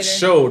 but that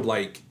showed,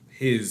 like,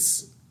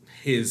 his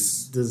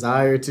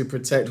desire to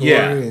protect Hori.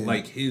 Yeah,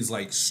 like, his,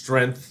 like,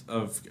 strength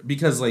of...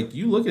 Because, like,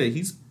 you look at it,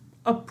 he's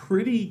a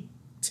pretty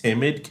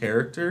timid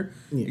character,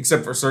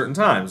 except for certain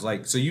times.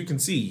 Like, so you can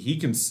see he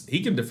can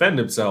defend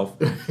himself,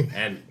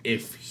 and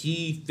if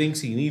he thinks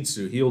he needs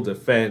to, he'll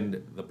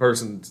defend the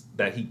person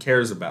that he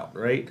cares about,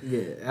 right?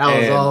 Yeah, I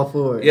was all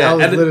for it. Yeah, I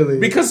was literally...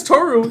 Because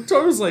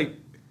Toru's like,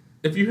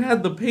 if you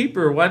had the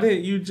paper, why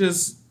didn't you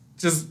just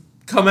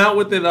come out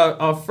with it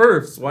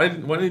first? Why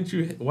did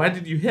you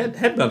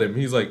headbutt him?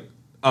 He's like,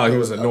 oh, he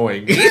was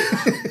annoying.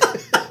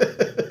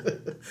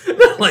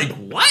 Like,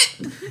 what?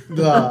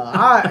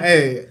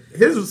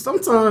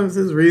 Sometimes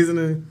his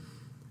reasoning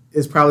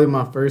is probably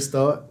my first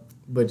thought,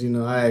 but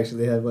I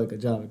actually have like a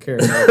job of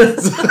character,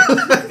 so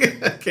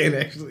I can't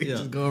actually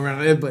just go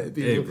around headbutting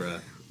people. Hey, bro.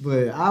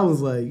 But I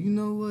was like, you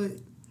know what?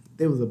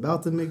 They was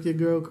about to make your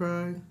girl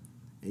cry,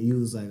 and you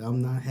was like,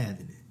 I'm not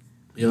having it.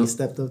 Yep. He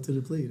stepped up to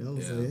the plate. I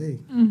was like, hey.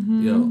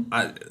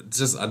 Mm-hmm.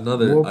 Just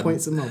another... More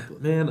points in my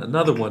book. Man,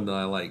 another one that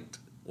I liked.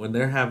 When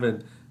they're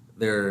having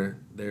their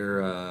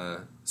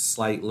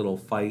slight little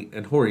fight,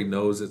 and Hori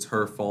knows it's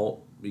her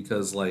fault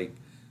because, like,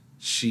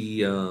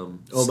 she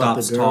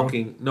stops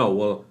talking.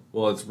 No,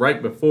 well, it's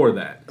right before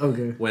that.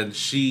 Okay. When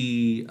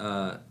he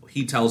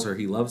tells her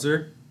he loves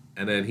her,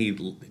 and then he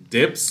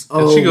dips.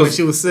 Oh, and she goes, when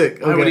she was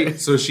sick. Okay.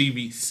 So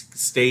she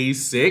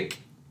stays sick.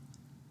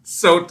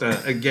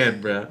 Sota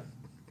again, bruh.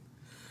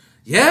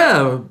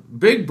 Yeah,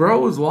 big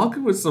bro was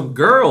walking with some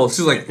girl.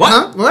 She's like,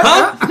 what?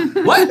 Huh?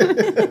 What?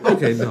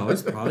 Okay, no,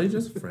 it's probably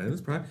just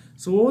friends.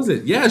 So what was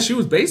it? Yeah, she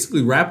was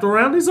basically wrapped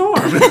around his arm.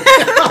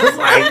 I was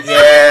like,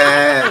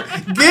 yeah,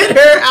 get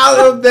her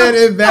out of bed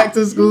and back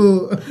to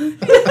school.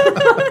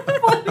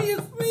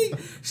 Funniest thing.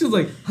 She was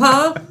like,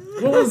 huh?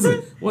 What was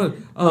it? What?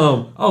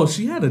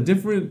 She had a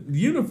different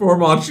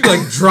uniform on. She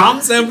like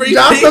drops everything.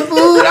 Drops the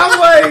food. I'm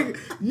like,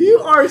 you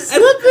are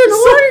slipping,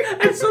 Hori.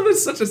 And so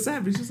there's such a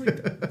savage. She's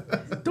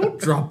like, don't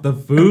drop the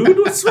food.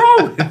 What's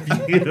wrong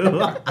with you?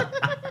 That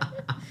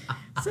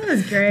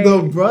was great.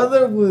 The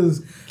brother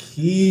was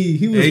key.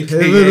 He was AKA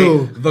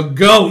pivotal. The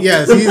GOAT.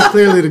 Yes, he's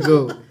clearly the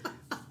GOAT.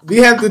 We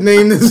have to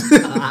name this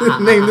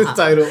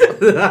title.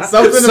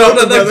 Something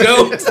Soda about the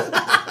GOAT.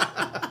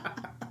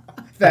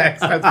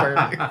 Facts.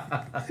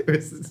 That's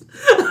perfect.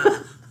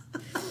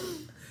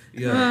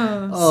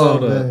 Yeah.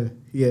 Soda. Man.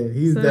 Yeah,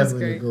 he's Soda's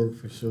definitely great. a GOAT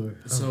for sure.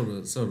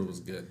 Soda was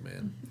good,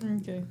 man.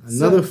 Okay.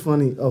 Another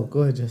funny... Oh,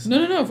 go ahead, Jess.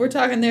 No. If we're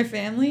talking their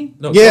family.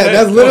 No, yeah,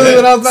 that's literally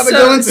what I was about to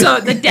go into.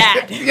 So the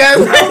dad.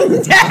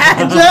 Yes,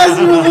 dad. Jess,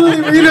 you were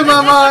literally reading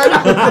my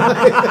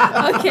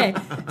mind. Okay.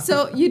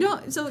 So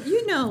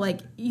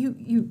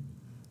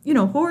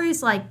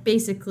Hori's like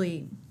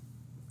basically,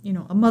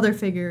 a mother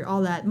figure,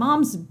 all that.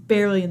 Mom's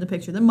barely in the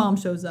picture. Then mom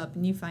shows up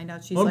and you find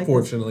out she's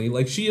unfortunately,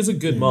 like she is a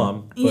good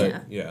mom,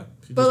 but yeah.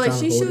 But like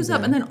she shows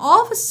up and then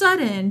all of a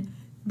sudden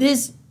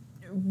this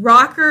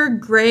rocker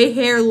gray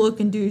hair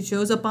looking dude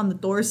shows up on the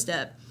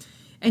doorstep.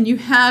 And you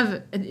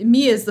have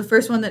Mia's the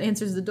first one that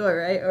answers the door,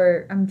 right?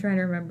 Or I'm trying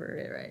to remember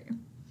it right.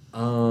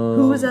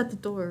 Who was at the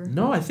door?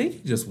 No, I think he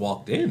just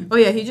walked in. Oh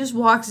yeah, he just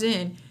walks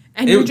in.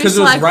 And you're just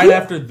like, like, right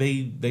after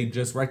they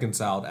just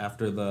reconciled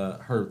after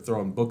her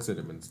throwing books at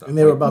him and stuff, and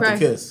they were about to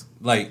kiss.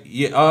 Like,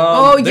 yeah,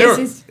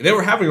 they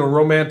were having a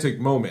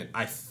romantic moment.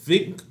 I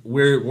think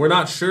we're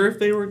not sure if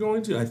they were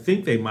going to. I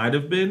think they might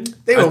have been.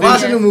 They were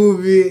watching the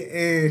movie,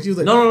 and she was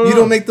like, "No, you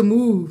don't make the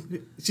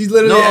move." She's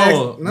literally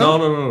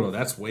no.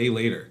 That's way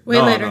later.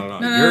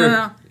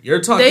 No.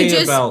 You're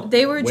talking about.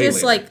 They were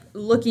just later. like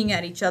looking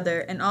at each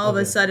other, and all of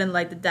a sudden,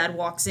 like the dad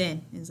walks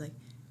in and he's like,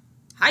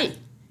 "Hi.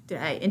 Did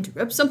I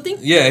interrupt something?"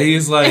 Yeah,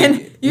 he's like...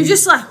 And you're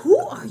just like, who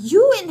are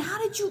you and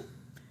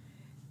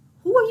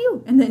who are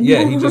you? And then...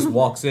 Yeah, he just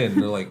walks in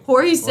and they're like...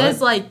 Hori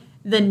says, like,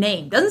 the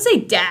name. Doesn't say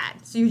dad.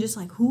 So you're just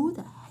like, who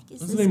the heck is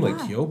this his name, guy? like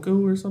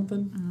Kyoko or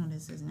something? I don't know what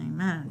is his name.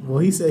 I don't know. Well,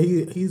 he said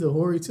he's a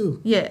Hori too.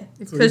 Yeah.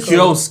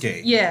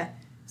 Kyosuke. Yeah.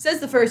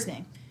 Says the first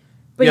name.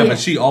 But but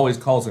she always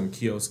calls him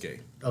Kyosuke.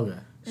 Okay.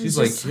 She's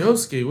like,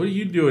 Kyosuke, what are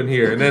you doing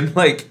here? And then,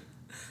 like,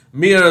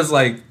 Mia's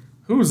like,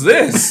 who's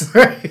this?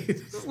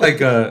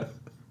 Like a...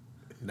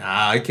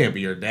 Nah, it can't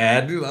be your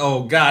dad.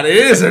 Oh God, it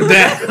is her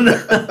dad. and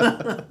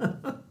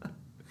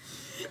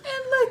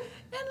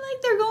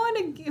they're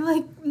going to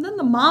and then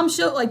the mom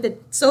the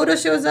Souta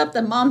shows up.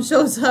 The mom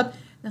shows up.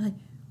 They're like,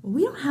 well,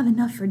 we don't have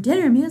enough for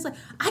dinner. And Mia's like,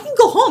 I can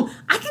go home.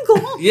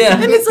 Yeah.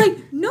 And it's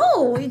like,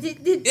 no, it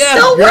yeah.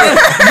 don't work.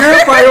 You're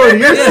a priority.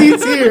 Your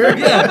seat's here.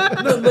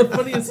 Yeah. The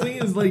funniest thing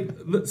is like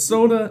the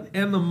Souta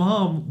and the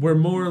mom were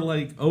more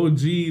like OG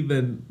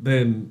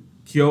than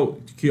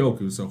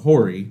Kyoku, so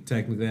Hori,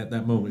 technically at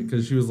that moment,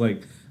 because she was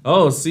like,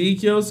 "Oh, see,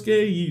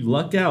 Kyosuke, you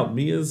luck out.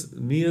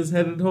 Mia's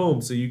headed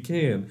home, so you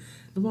can."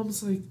 The mom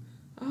was like,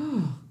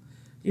 "Oh,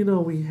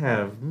 we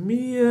have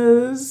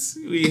Mia's,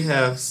 we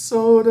have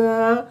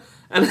Souta,"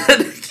 and then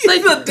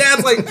the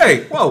dad's like,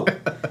 "Hey, whoa,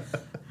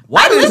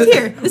 I live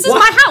here. This is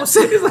my house."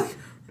 He's like,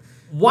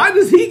 why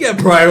does he get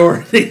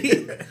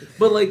priority?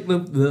 But like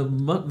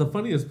the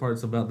funniest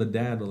parts about the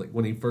dad are like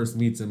when he first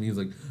meets him, he's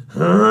like, "Huh?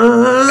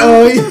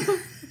 Oh, yeah.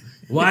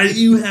 Why do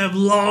you have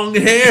long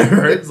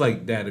hair?" It's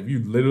like, "Dad, have you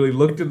literally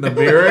looked in the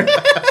mirror?"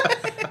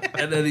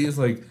 And then he's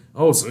like,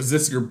 "Oh, so is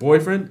this your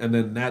boyfriend?" And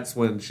then that's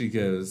when she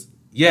goes,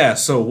 "Yeah,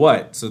 so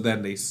what?" So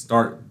then they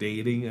start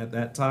dating at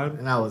that time.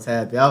 And I was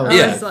happy. I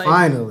was like,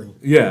 finally.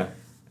 Yeah.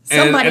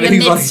 Somebody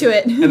admits to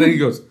it. And then he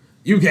goes,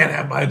 "You can't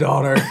have my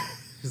daughter."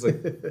 He's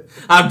like,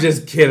 "I'm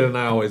just kidding.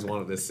 I always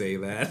wanted to say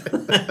that."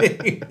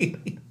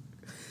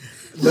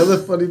 The other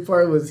funny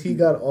part was he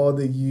got all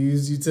the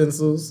used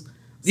utensils.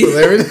 So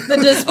the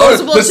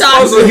disposable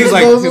shots. He's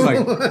like,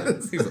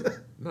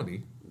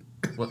 "Nani,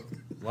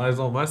 why is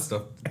all my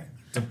stuff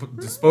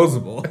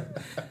disposable?"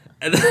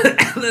 And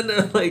then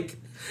they're like,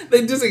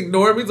 they just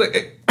ignore him. He's like,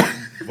 "Hey,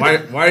 why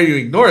are you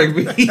ignoring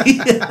me?"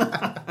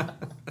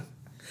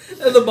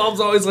 And the mom's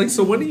always like,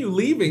 "So when are you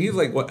leaving?" He's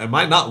like, "What? Am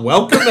I not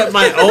welcome at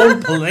my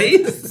own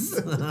place?"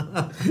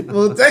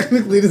 Well,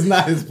 technically, it's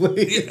not his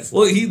place.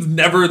 Well, he's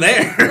never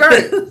there.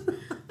 Right.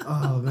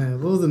 Oh man,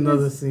 what was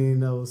another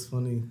scene that was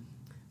funny?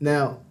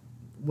 Now,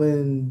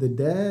 when the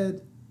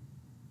dad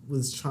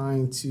was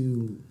trying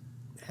to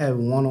have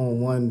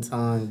one-on-one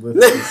time with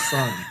his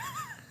son,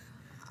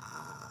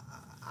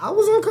 I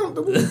was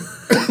uncomfortable.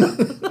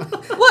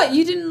 What,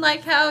 you didn't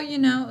like how,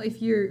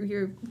 if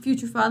your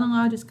future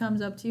father-in-law just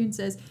comes up to you and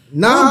says,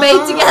 "Nah.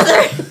 We'll bathe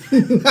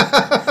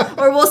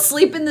together," or "We'll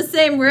sleep in the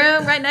same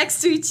room right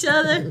next to each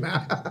other."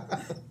 Nah.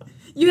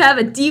 You have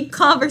a deep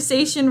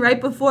conversation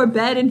right before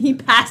bed and he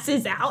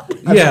passes out.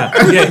 Yeah,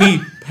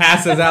 he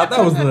passes out.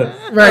 That was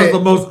the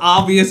most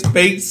obvious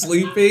fake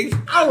sleeping.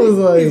 I was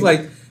like... He's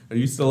like, "Are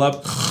you still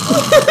up?"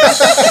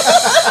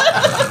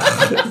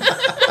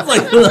 It's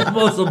like the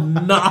most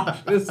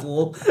obnoxious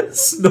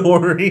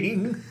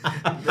snoring.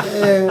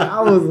 And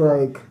I was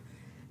like,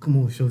 "Come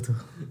on, Shota.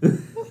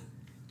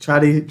 Try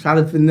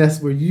to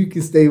finesse where you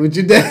can stay with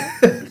your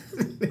dad."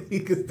 He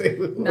can stay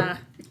with me. Nah.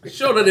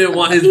 Shota didn't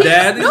want his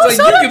dad. He's like,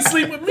 "You can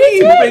sleep with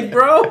me, big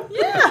bro."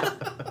 Yeah.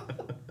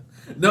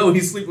 No,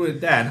 he's sleeping with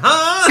dad.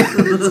 Huh?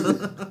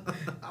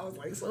 I was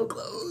like, so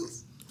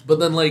close. But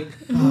then, like,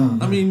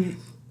 I mean,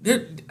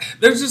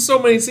 there's just so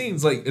many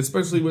scenes, like,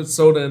 especially with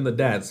Souta and the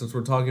dad, since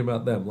we're talking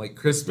about them. Like,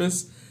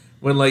 Christmas,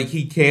 when, like,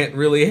 he can't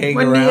really hang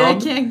around. When Mia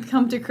can't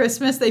come to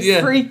Christmas,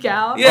 they freak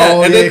out.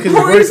 Yeah, and then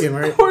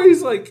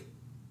Corey's like,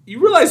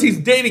 "You realize he's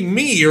dating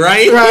me,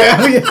 right?"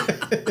 Right.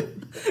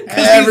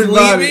 Because he's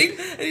leaving,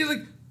 and he's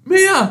like,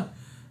 "Mia,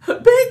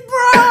 big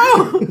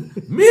bro,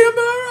 Mia."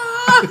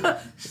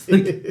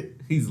 Like,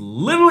 he's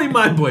literally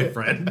my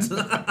boyfriend.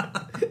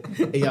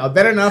 Hey, y'all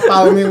better not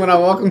follow me when I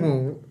walk him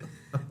home.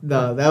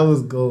 No, that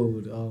was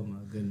gold. Oh my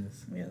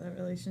goodness. Yeah, that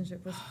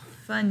relationship was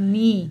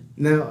funny.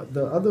 Now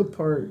the other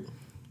part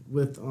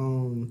with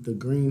the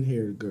green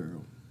haired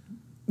girl.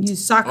 You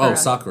Sakura. Oh,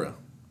 Sakura.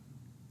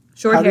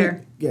 Short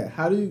hair.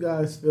 How do you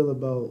guys feel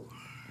about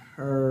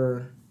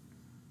her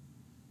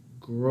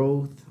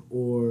growth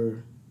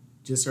or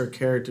just her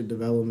character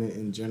development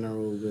in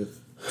general with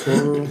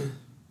Toru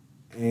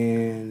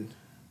and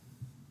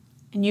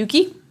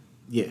Yuki?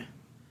 Yeah.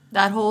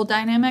 That whole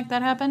dynamic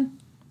that happened?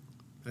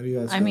 How do you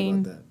guys feel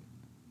about that?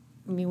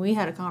 I mean, we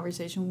had a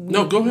conversation.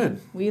 No, go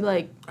ahead.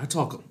 I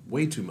talk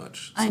way too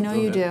much. So I know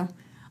you do.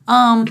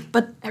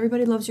 But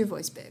everybody loves your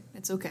voice, babe.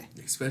 It's okay.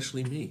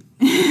 Especially me.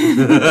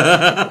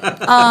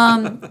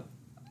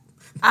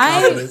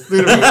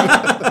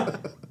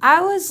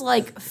 I was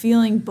like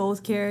feeling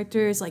both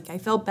characters. Like I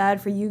felt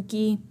bad for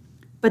Yuki,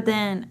 but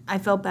then I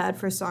felt bad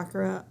for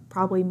Sakura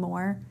probably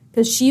more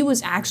because she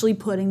was actually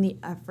putting the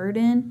effort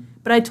in.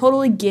 But I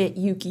totally get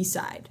Yuki's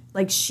side.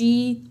 Like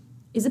she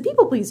is a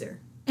people pleaser,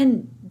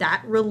 and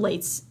that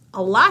relates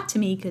a lot to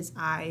me because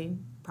I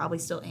probably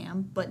still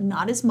am, but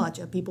not as much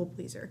a people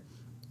pleaser.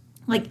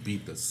 Like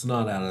beat the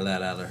snot out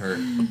of her.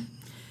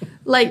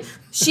 Like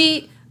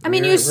she. I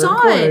mean, you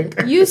saw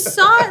it. You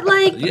saw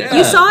it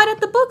you saw it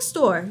at the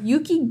bookstore.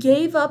 Yuki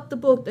gave up the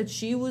book that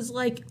she was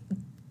like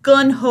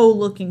gun-ho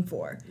looking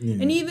for.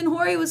 Yeah. And even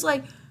Hori was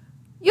like,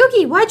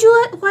 "Yuki, why'd you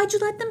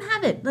let them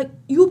have it? Like,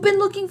 you've been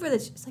looking for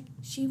this." It's like,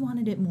 she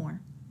wanted it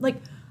more. Like,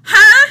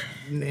 huh?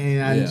 We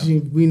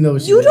know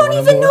she You don't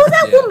even know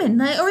that woman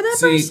or that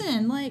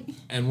person. Like,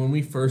 and when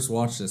we first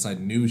watched this, I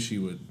knew she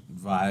would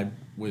vibe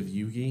with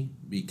Yuki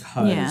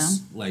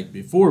because, like,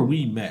 before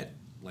we met,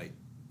 like,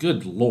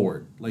 good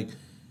Lord, like,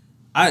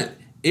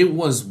 it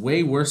was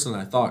way worse than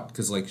I thought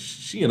because, like,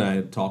 she and I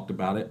had talked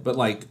about it. But,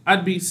 like,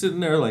 I'd be sitting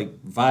there,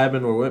 like,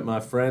 vibing or with my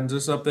friends or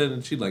something,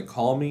 and she'd, like,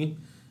 call me,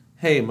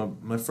 "Hey,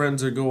 my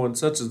friends are going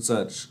such and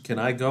such. Can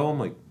I go?" I'm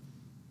like,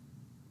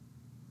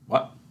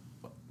 "What?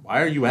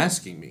 Why are you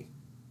asking me?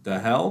 The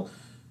hell?"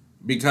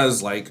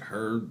 because like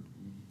her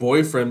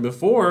boyfriend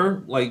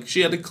before, like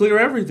she had to clear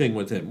everything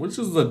with him, which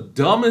was the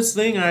dumbest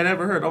thing I'd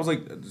ever heard. I was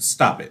like,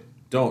 stop it.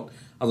 Don't.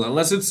 I was like,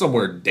 unless it's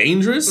somewhere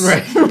dangerous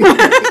right.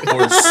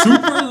 or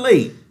super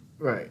late.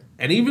 Right.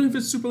 And even if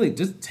it's super late,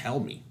 just tell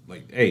me.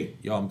 Like, hey,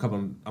 yo,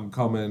 I'm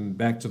coming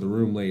back to the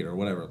room late or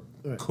whatever.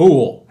 Right.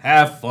 Cool.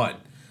 Have fun.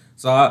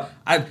 So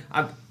I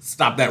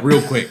stopped that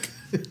real quick.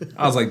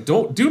 I was like,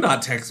 do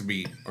not text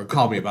me or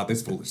call me about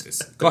this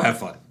foolishness. Go have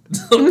fun.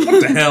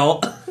 What the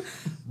hell?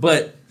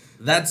 But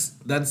that's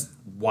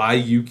why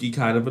Yuki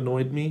kind of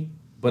annoyed me.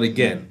 But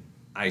again,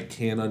 I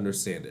can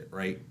understand it,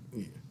 right?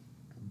 Yeah.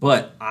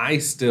 But I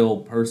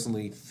still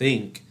personally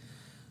think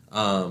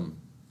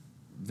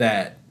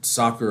that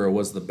Sakura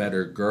was the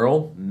better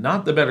girl.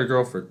 Not the better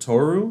girl for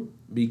Toru,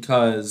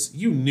 because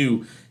you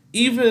knew,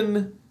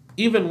 even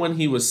when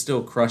he was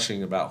still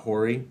crushing about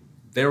Hori,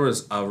 there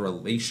was a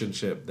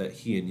relationship that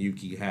he and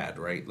Yuki had,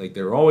 right? Like,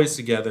 they were always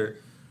together.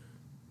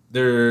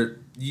 There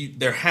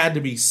had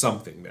to be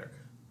something there.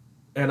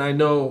 And I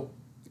know,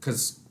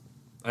 because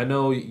I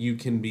know you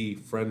can be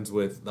friends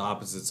with the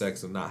opposite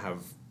sex and not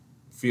have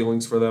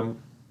feelings for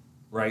them,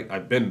 right?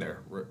 I've been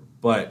there.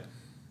 But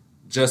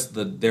just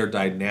their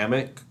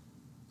dynamic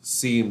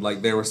seemed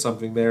like there was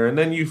something there. And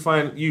then you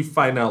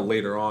find out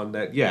later on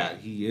that, yeah,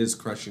 he is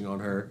crushing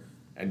on her,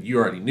 and you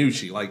already knew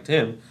she liked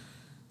him.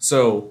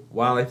 So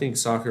while I think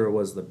Sakura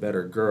was the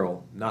better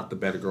girl, not the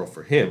better girl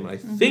for him, I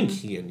think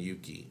he and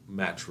Yuki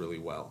match really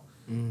well.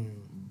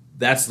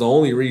 That's the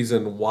only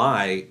reason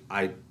why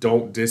I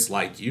don't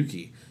dislike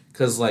Yuki,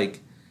 because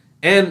like,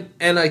 and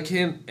I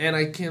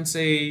can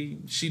say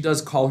she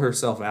does call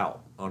herself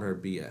out on her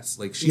BS.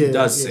 Like she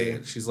does say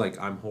it. She's like,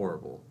 I'm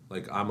horrible.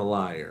 Like I'm a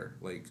liar.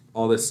 Like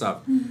all this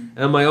stuff. And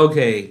I'm like,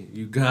 okay,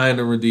 you kind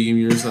of redeem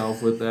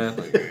yourself with that.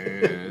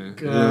 Like,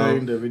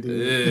 kind of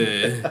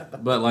redeem.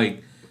 But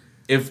like,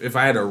 if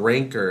I had to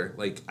rank her,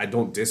 like I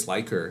don't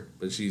dislike her,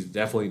 but she's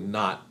definitely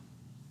not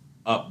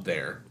up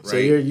there. Right? So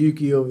you're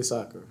Yuki over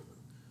Sakura.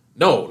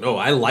 No,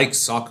 I like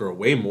Sakura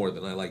way more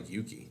than I like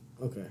Yuki.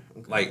 Okay.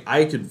 Like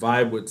I could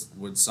vibe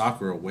with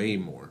Sakura way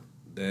more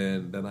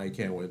than I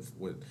can with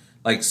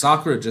like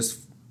Sakura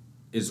just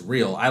is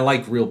real. I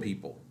like real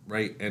people,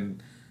 right?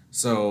 And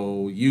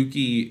so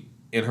Yuki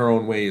in her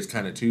own way is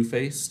kind of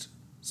two-faced.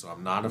 So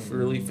I'm not a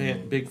really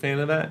big fan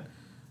of that.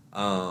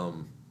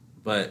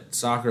 But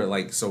Sakura,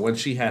 like, so when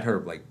she had her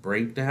like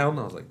breakdown,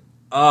 I was like,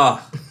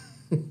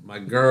 my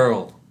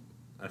girl,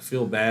 I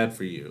feel bad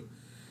for you.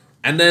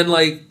 And then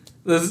like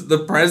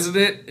the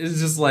president is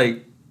just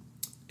like,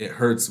 it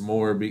hurts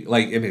more,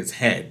 like in his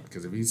head,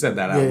 because if he said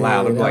that out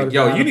loud, I'm like,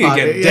 yo, you need to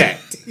get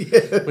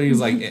decked. But he's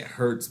like, it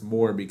hurts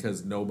more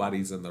because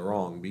nobody's in the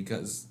wrong.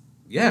 Because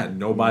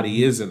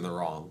nobody is in the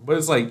wrong. But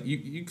it's like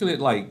you couldn't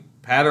like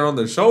pat her on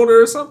the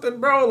shoulder or something,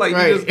 bro. Like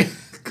you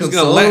just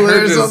gonna let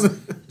her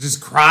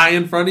just cry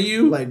in front of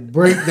you, like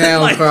break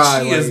down, like,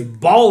 cry. She is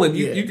bawling.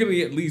 You can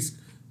at least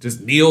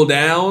just kneel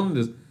down,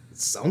 just.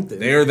 Something.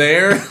 They're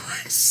there.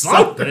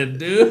 Something,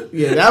 dude.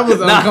 Yeah, that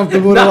was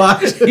uncomfortable to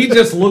watch. He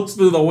just looks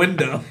through the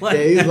window.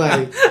 Yeah, he's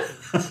like,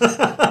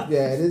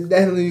 yeah, this is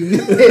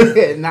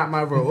definitely not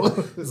my role.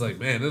 It's like,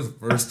 man, this is the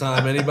first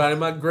time anybody in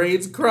my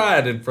grades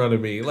cried in front of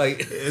me.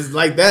 Like, it's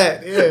like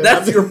that. Yeah,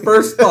 that's your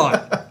first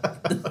thought.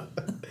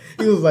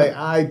 He was like,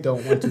 I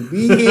don't want to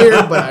be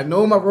here, but I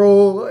know my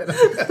role. I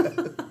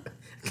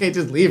can't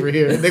just leave her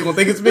here. They're going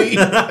to think it's me.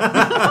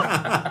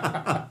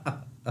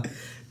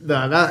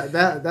 No,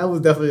 that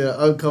was definitely an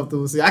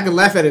uncomfortable scene. I can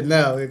laugh at it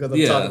now because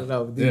I'm talking it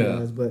out with you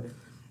guys. But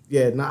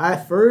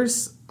at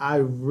first, I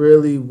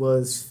really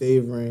was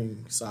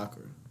favoring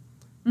Sakura.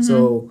 Mm-hmm.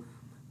 So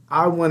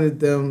I wanted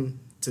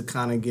them to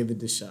kind of give it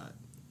the shot.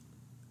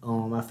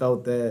 I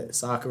felt that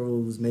Sakura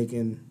was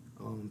making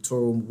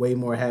Toru way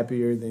more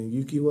happier than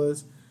Yuki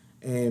was.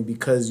 And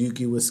because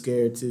Yuki was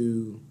scared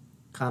to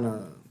kind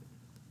of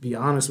be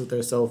honest with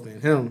herself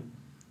and him,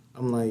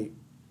 I'm like,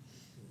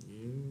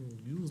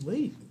 you was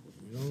late.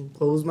 You know,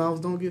 closed mouths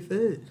don't get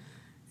fed.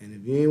 And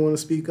if you ain't want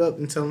to speak up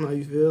and tell them how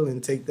you feel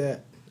and take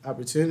that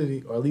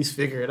opportunity, or at least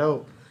figure it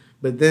out.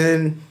 But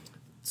then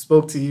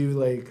spoke to you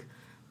like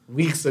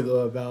weeks ago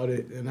about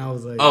it, and I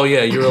was like, oh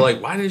yeah, you were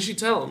like, why didn't she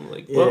tell him?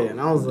 Like, well.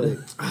 And I was like,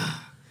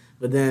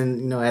 but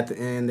then at the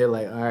end they're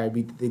like, all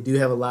right, they do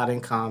have a lot in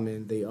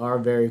common. They are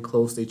very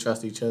close. They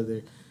trust each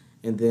other.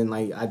 And then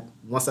like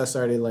once I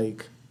started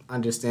like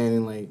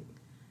understanding like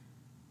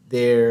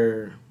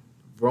their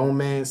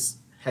romance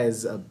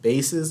has a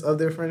basis of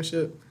their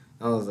friendship,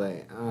 I was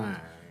like, all right.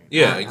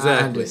 Yeah, exactly.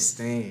 I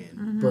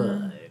understand,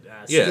 but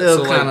I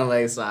still kind of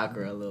like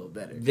Sakura a little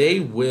better. They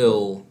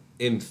will,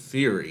 in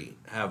theory,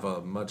 have a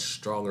much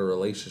stronger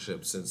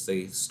relationship since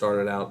they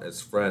started out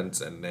as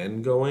friends and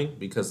then going,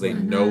 because they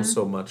know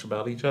so much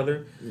about each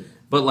other. Yeah.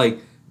 But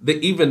like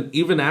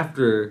even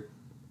after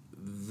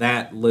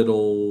that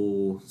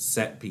little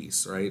set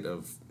piece, right,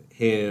 of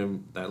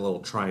him, that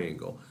little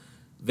triangle,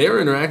 their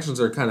interactions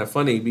are kind of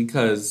funny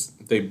because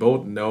they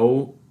both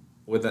know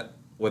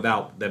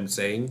without them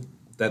saying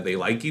that they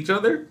like each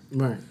other.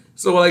 Right.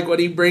 So like when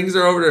he brings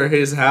her over to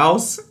his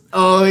house.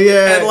 Oh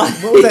yeah. And, like,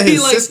 what was that?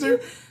 His sister?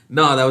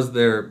 No, that was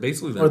their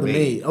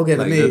maid. Okay, like,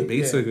 the maid.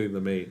 Basically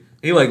the maid.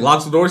 He like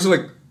locks the door. She's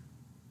like,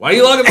 "Why are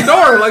you locking the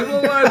door?" Like,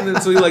 what? And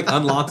then, so he like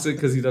unlocks it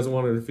because he doesn't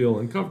want her to feel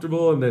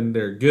uncomfortable. And then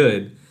they're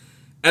good.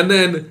 And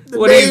then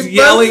when he's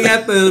yelling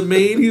at the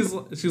maid,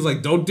 she's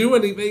like, "Don't do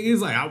anything."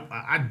 He's like,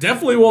 I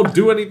definitely won't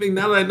do anything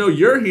now that I know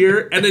you're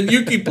here. And then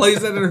Yuki plays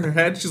that in her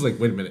head. She's like,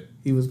 "Wait a minute."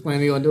 He was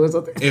planning on doing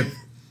something.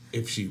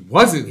 If she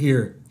wasn't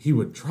here, he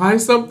would try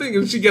something.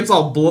 And she gets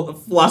all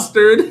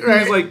flustered.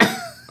 Right? He's like,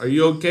 "Are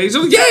you okay?" She's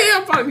like, "Yeah,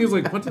 I'm fine." He's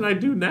like, "What did I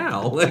do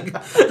now?" Like,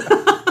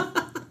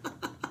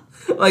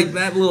 like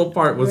that little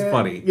part was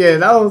funny. Yeah,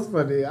 that was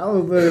funny. I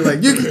was literally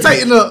like, "You can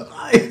tighten up."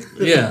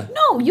 Yeah.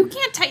 No, you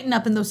can't tighten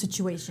up in those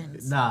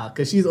situations. Nah,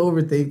 because she's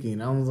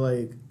overthinking. I was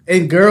like,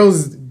 and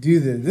girls do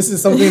this. This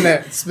is something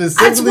that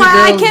specifically That's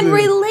why I can do.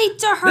 relate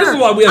to her. This is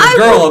why we have a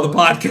girl on the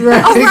podcast.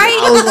 Right. Oh, right?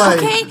 I was like,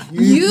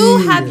 Okay.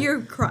 You have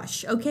your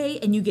crush, okay?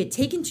 And you get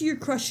taken to your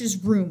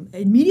crush's room.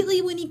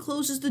 Immediately when he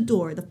closes the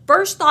door, the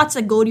first thoughts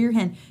that go to your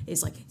head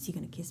is like, is he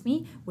going to kiss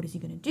me? What is he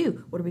going to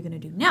do? What are we going to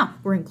do now?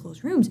 We're in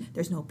closed rooms.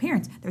 There's no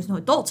parents. There's no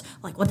adults.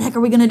 Like, what the heck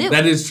are we going to do?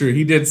 That is true.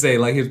 He did say,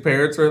 like, his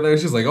parents were there.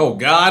 She's like, "Oh,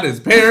 God, his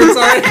parents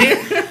are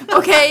here."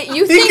 Okay,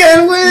 you He think...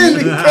 can't win.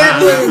 He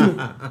can't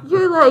win.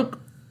 You're like,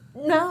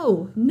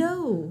 no.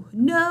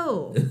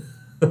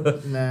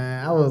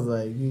 Man, I was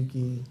like,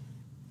 Yuki,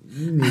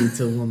 you need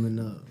to woman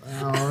up.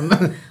 I don't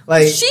know.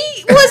 Like,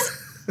 She was...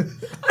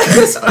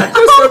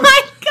 Oh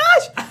my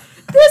gosh.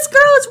 This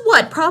girl is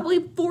what? Probably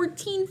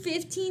 14,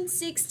 15,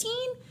 16?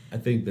 I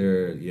think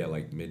they're,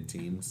 like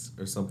mid-teens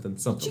or something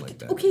like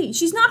that. Okay,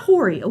 she's not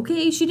hoary,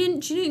 okay? She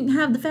didn't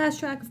have the fast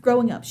track of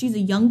growing up. She's a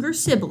younger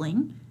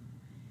sibling.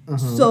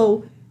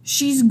 So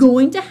she's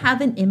going to have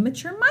an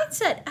immature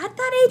mindset. At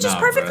that age, it's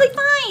perfectly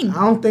fine.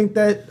 I don't think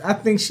that. I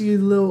think she's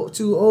a little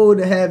too old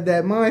to have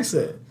that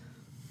mindset.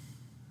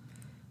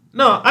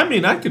 No, I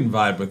mean, I can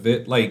vibe with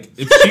it. Like,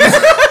 if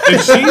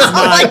she's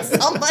not...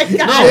 Oh my God.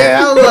 No, Yeah,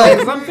 I was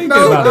like, I'm thinking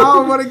no, about I it.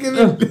 don't want to give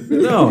it.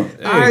 No.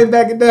 I ain't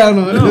backing down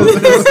on it. No,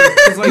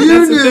 it's like, You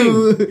that's the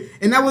knew. thing.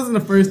 And that wasn't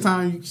the first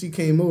time she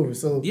came over.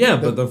 So Yeah,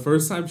 but the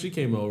first time she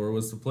came over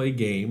was to play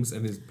games,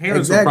 and his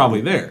parents were Exactly.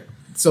 probably there.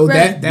 So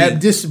Right.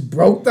 that just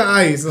broke the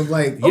ice of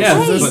like, Yeah,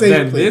 this is a but safe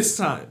then place. this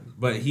time,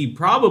 but he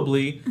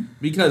probably,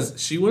 because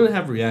she wouldn't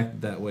have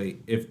reacted that way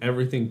if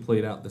everything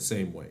played out the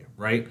same way,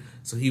 right?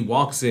 So he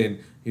walks in,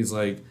 he's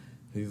like,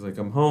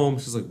 "I'm home."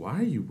 She's like, "Why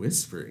are you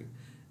whispering?"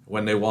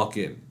 When they walk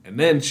in, and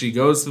then she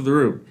goes to the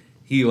room.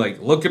 He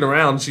like looking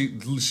around. She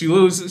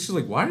literally, she's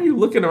like, "Why are you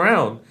looking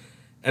around?"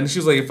 And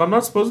she's like, "If I'm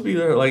not supposed to be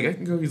there, like I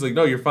can go." He's like,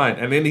 "No, you're fine."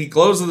 And then he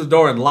closes the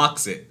door and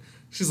locks it.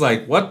 She's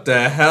like, "What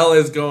the hell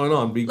is going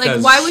on?"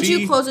 Because Like, why would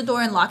you close the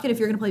door and lock it if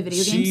you're going to play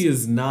video games? She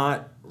is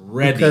not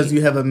ready. Because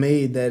you have a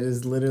maid that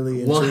is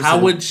literally Well, intrusive. how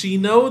would she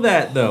know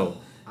that though?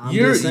 I'm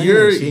just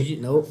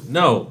saying, nope.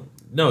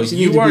 No, She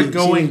you need to are be- she need to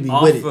going be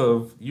off with it.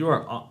 of. You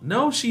are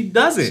no, she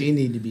doesn't. She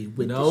need to be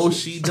with No, the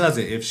shit. she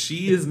doesn't. If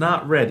she is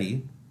not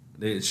ready,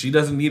 she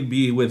doesn't need to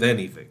be with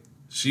anything.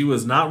 She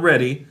was not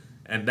ready,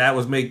 and that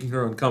was making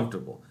her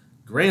uncomfortable.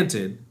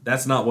 Granted,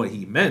 that's not what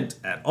he meant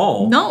at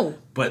all. No.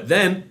 But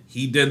then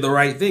he did the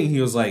right thing.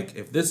 He was like,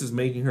 if this is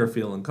making her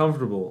feel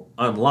uncomfortable,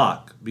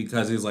 unlock.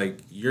 Because he's like,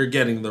 you're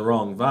getting the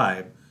wrong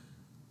vibe.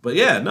 But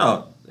yeah,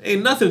 no,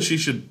 ain't nothing she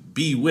should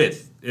be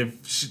with.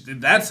 If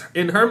that's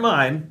in her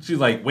mind, she's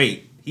like,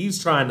 wait,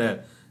 he's trying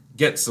to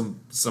get some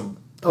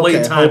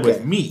playtime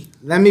with me.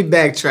 Let me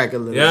backtrack a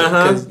little bit.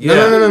 Uh-huh, 'Cause- yeah.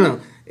 No.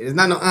 It's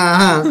not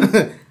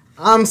no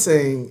I'm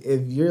saying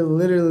if you're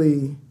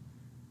literally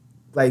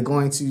like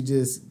going to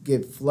just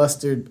get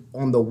flustered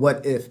on the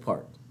what if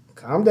part.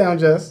 Calm down,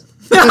 Jess.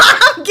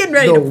 I'm getting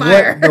ready to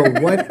fire. The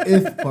what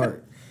if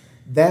part.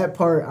 That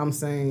part, I'm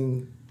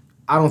saying,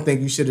 I don't think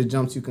you should have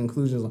jumped to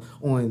conclusions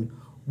on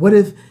what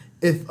if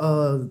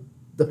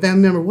the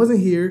family member wasn't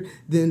here,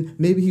 then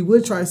maybe he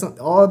would try something.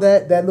 All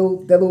that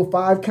little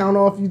 5 count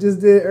off you just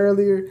did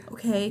earlier.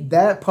 Okay.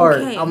 That part,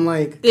 Okay. I'm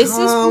like, This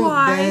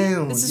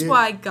calm is down.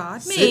 why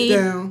God Sit made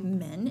down,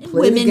 men and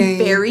play the women game.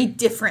 very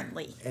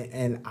differently.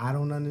 And I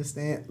don't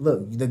understand.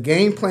 Look, the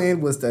game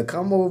plan was to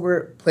come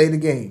over, play the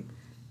game.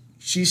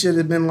 She should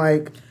have been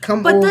like,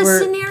 come But over, the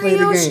play the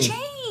scenarios game.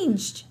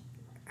 changed.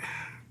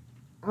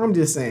 I'm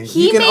just saying.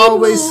 He you can made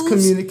always moves.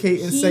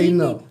 communicate and He say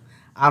no. made-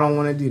 I don't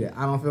want to do that.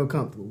 I don't feel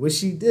comfortable. Which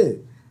she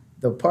did.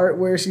 The part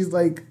where she's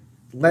like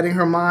letting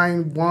her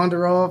mind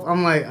wander off,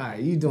 I'm like, all right,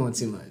 you doing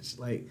too much.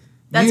 Like,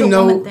 That's you a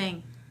know, woman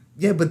thing.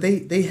 Yeah, but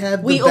they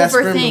have the We best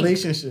friend overthink.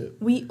 relationship.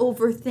 We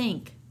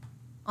overthink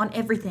on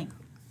everything.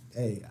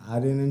 Hey, I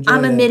didn't enjoy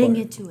I'm that admitting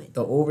part. it to it.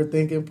 The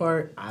overthinking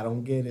part, I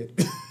don't get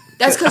it.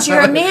 That's because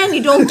you're a man.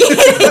 You don't get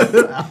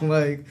it. I'm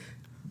like,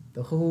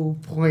 The whole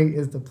point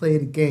is to play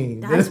the game.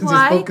 That's Just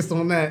why focus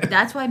on that.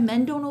 That's why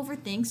men don't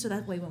overthink. So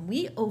that way, when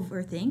we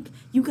overthink,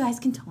 you guys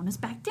can tone us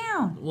back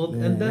down. Well,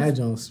 Man, and that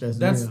don't stress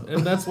me out.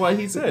 and that's why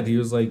he said he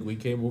was like, we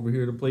came over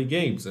here to play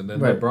games, and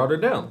then I brought her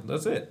down.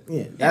 That's it.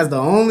 Yeah, that's the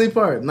only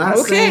part. Not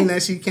saying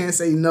that she can't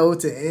say no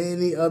to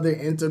any other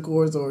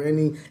intercourse or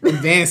any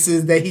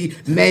advances that he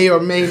may or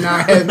may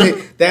not have made.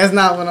 That's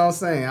not what I'm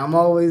saying. I'm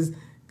always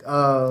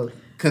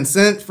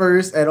consent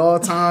first at all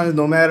times,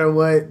 no matter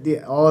what.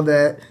 All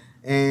that.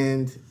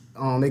 And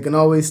they can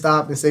always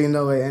stop and say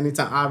no at any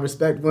time. I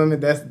respect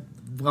women. I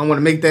want to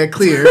make that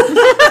clear.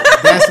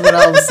 That's what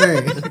I was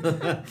saying.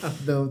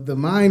 The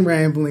mind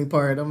rambling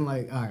part, I'm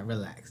like, all right,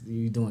 relax.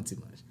 You're doing too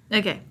much.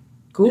 Okay.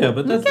 Cool. Yeah,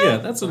 but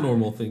that's a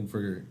normal thing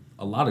for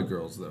a lot of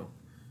girls though.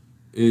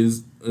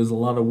 Is a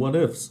lot of what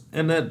ifs,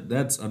 and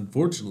that's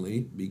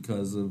unfortunately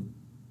because of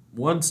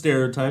one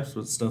stereotypes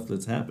with stuff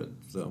that's happened.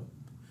 So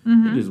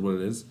it is what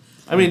it is.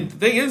 I mean, the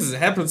thing is, it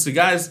happens to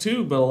guys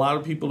too, but a lot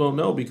of people don't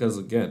know because,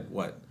 again,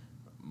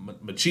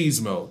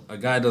 machismo. A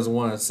guy doesn't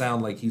want to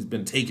sound like he's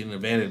been taken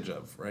advantage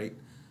of, right?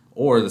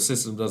 Or the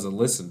system doesn't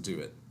listen to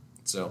it.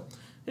 So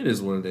it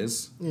is what it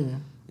is. Yeah.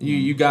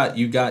 You got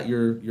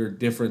your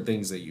different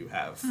things that you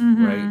have,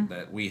 right?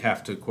 That we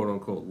have to quote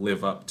unquote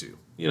live up to.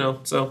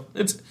 So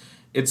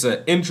it's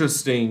an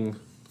interesting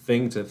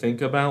thing to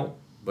think about,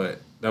 but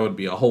that would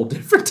be a whole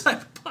different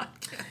type of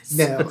podcast.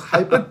 Now,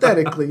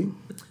 hypothetically.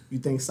 You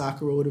think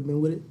Sakura would have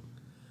been with it?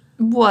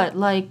 What,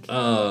 like?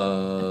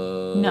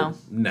 No.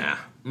 Nah.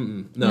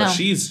 Mm-mm. No,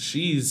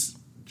 she's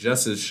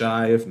just as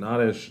shy, if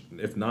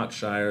not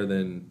shyer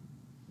than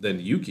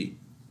Yuki.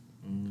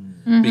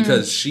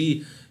 Because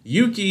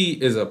Yuki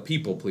is a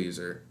people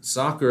pleaser.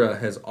 Sakura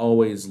has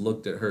always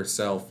looked at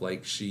herself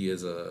like she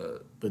is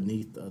a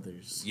beneath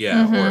others.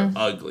 Yeah, or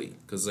ugly,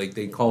 because like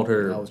they called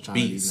her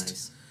Beast,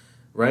 nice.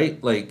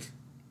 Right? Like.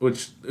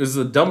 Which is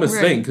the dumbest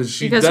thing because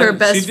she didn't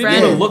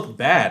even look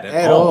bad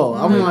at all.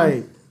 I'm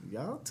like,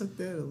 y'all took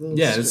that a little.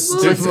 Yeah,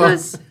 it's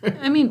different.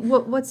 I mean,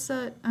 what's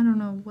that? I don't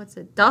know. What's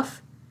it?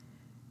 Duff.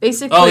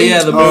 Basically. Oh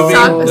yeah, the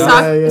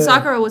movie.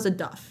 Sakura was a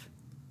Duff.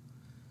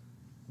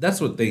 That's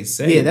what they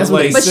say. Yeah, that's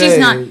what they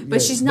say.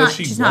 She's not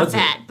wasn't.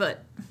 bad.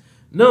 But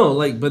no,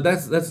 but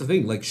that's the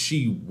thing. Like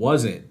she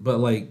wasn't, but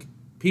like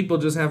people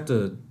just have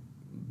to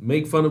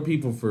make fun of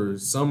people for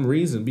some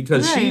reason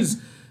because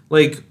she's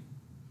like.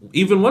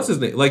 Even what's his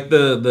name? Like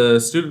the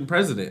student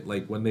president,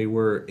 like when they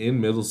were in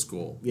middle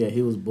school. Yeah,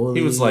 he was bullied.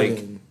 He was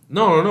like,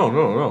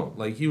 no.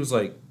 Like he was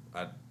like,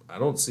 I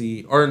don't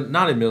see, or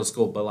not in middle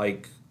school, but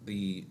like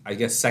I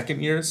guess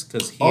second years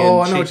because he. Oh,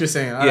 I know what you're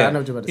saying. I know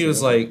what you're about to say. He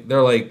was like,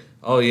 they're like,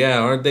 oh yeah,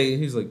 aren't they?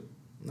 He's like,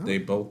 they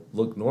both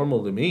look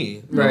normal to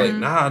me. They're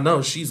like,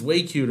 no, she's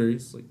way cuter.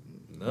 He's like,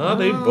 no,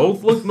 they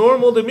both look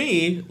normal to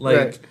me.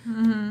 Like,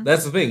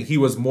 that's the thing. He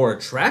was more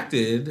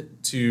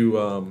attracted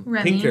to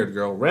pink-haired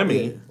girl,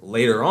 Remy,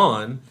 later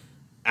on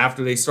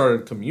after they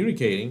started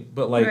communicating.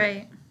 But,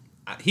 like,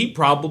 he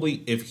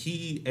probably, if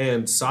he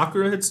and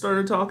Sakura had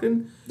started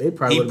talking, he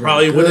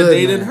probably would have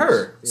dated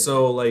her. Yeah.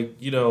 So, like,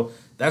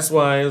 that's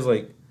why I was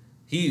like,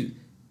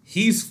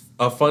 he's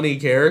a funny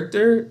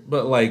character.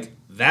 But, like,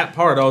 that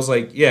part, I was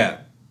like, yeah,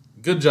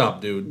 good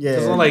job, dude.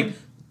 Because I'm like,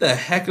 the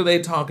heck are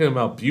they talking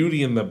about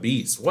Beauty and the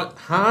Beast? What,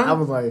 huh? I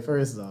was like,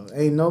 first off,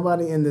 ain't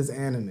nobody in this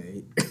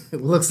anime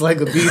looks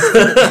like a beast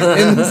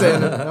in this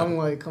anime. I'm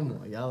like, come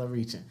on, y'all are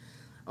reaching.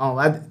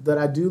 But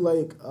I do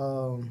like,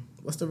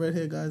 what's the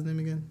redhead guy's name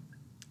again?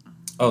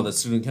 Oh, the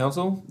student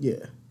council? Yeah.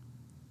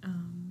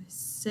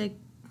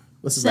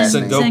 What's his last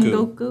name?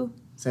 Sengoku.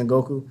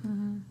 Sengoku?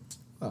 Mm-hmm.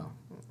 Oh,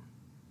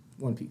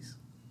 One Piece.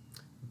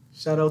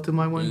 Shout out to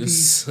my One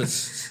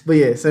Piece. But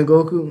yeah,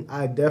 Sengoku,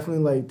 I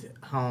definitely liked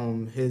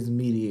his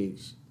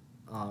mediation,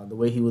 the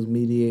way he was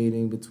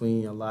mediating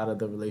between a lot of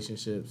the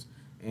relationships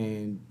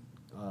and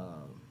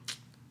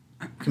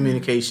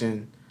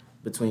communication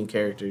between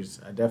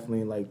characters. I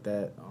definitely liked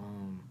that.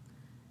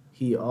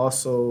 He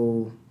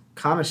also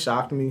kind of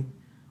shocked me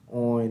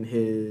on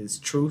his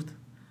truth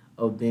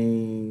of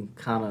being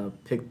kind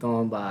of picked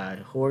on by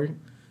Hori.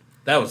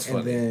 That was funny.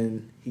 And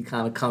then he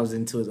kind of comes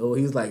into his he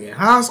was like, in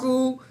high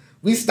school,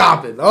 we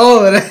stop it.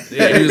 Oh,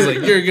 yeah, he was like,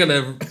 you're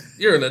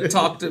gonna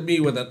talk to me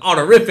with an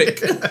honorific.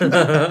 And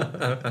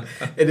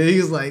then he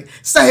was like,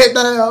 say it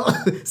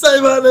down, say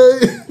my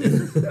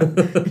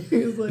name.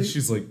 He was like,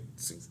 she's like,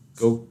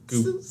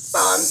 Goku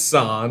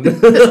san.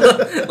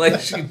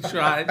 Like she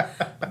tried,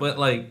 but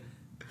like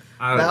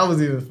that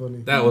was even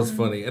funny. That was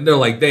funny, and they're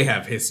like, they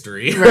have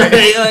history,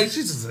 right? Like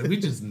she's just like, we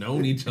just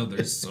known each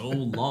other so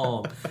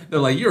long. They're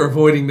like, you're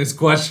avoiding this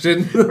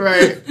question,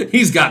 right?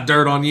 He's got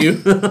dirt on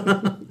you.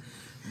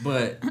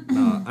 But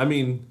I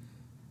mean,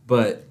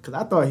 because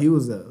I thought he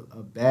was a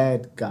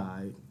bad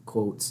guy,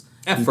 quotes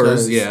at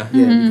first, yeah,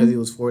 because he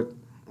was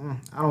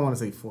I don't want to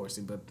say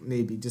forcing, but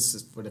maybe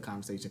just for the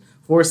conversation,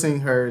 forcing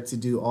her to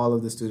do all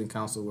of the student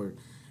council work,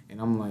 and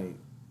I'm like,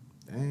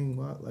 dang,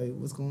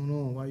 what's going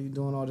on? Why are you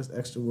doing all this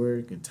extra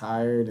work and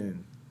tired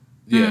and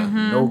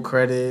no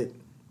credit?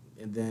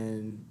 And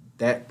then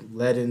that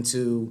led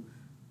into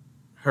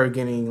her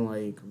getting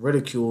like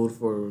ridiculed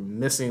for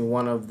missing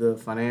one of the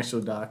financial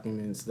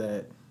documents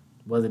that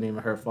wasn't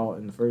even her fault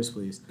in the first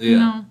place. Yeah.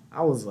 No.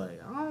 I was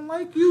like, I don't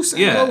like you, Sengoku.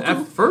 Yeah,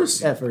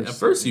 at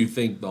first you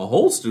think the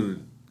whole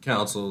student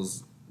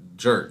council's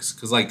jerks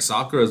because like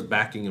Sakura's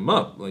backing him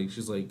up. Like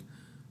she's like,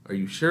 "Are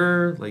you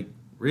sure? Like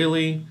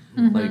really?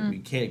 Like we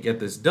can't get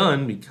this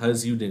done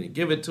because you didn't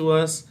give it to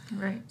us."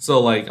 Right. So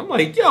like I'm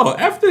like, "Yo,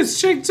 F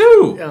this chick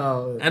too."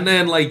 Yo. And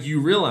then like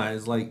you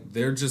realize like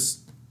they're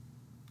just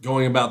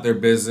going about their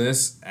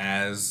business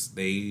as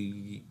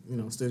they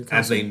student council.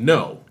 as they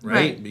know, right?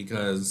 Right.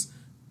 Because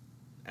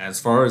as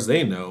far as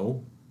they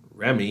know,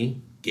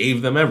 Remy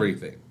gave them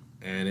everything,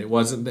 and it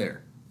wasn't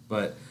there.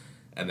 But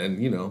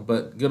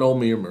good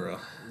old Miyamura,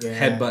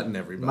 headbutting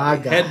everybody, My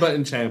God.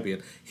 headbutting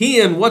champion.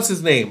 He and what's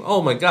his name?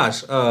 Oh my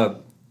gosh,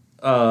 from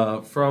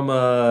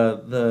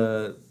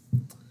the.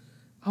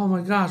 Oh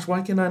my gosh,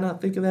 why can I not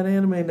think of that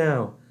anime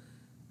now?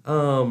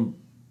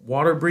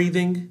 Water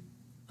breathing,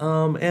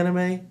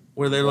 anime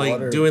where they're like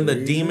Water doing the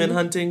breathing? demon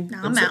hunting. No,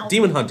 I'm out.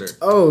 Demon hunter.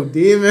 Oh,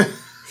 demon.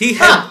 He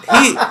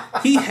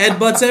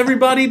headbutts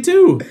everybody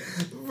too.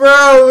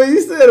 Bro, when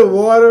you said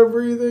water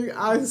breathing,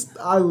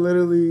 I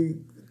literally,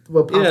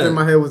 what popped in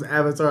my head was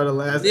Avatar: The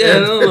Last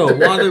Airbender.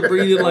 No. Water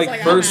breathing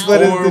like first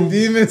But it's form. the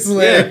demon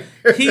slayer.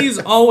 Yeah, he's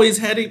always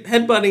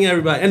headbutting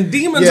everybody, and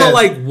demons are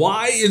like,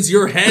 "Why is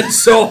your head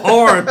so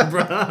hard,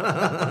 bro?"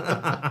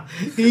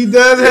 He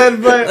does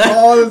headbutt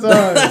all the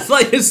time. That's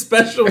like his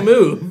special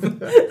move.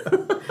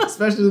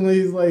 Especially when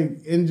he's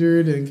like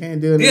injured and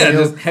can't do anything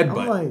else. Just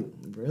headbutt. I'm like,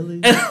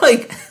 really? And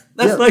like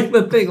that's like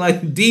the thing.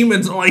 Like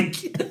demons are like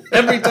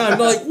every time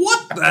they're like,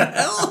 "What the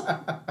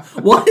hell?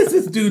 Why is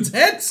this dude's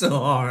head so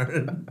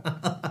hard?"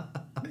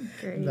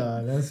 Great.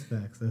 Nah, that's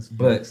facts. That's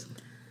facts.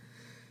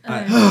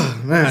 But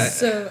man.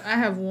 So I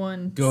have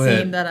one go scene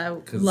ahead, that I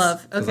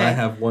love. Because Okay. I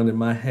have one in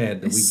my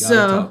head that we So-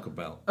 gotta talk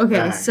about.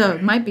 Okay, so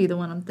it might be the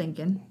one I'm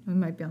thinking. We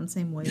might be on the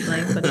same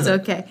wavelength, but it's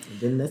okay.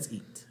 Then let's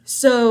eat.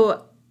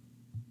 So,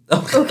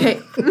 okay.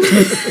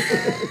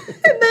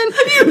 And then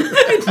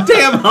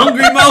Damn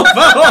hungry mofo!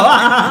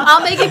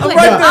 I'll make it quick.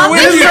 right there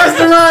with Which you.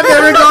 restaurant that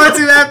we're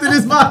going to after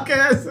this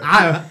podcast?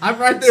 I'm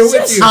right there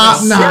with you.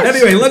 Top notch.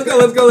 Anyway, let's go.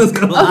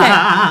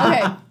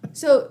 Okay.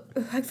 So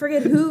I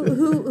forget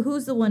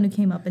who's the one who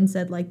came up and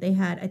said like they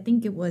had. I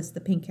think it was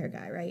the pink hair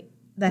guy, right?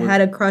 That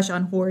had a crush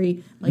on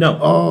Hori. Like,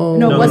 No,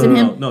 no, it wasn't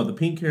him. No, the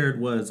pink haired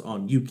was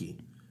on Yuki.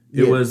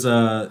 It Yeah. was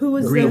Who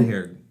was green the-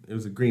 haired. It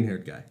was a green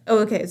haired guy. Oh,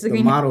 okay. It's the The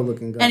green model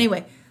looking guy.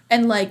 Anyway,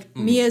 and like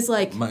Mia's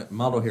like My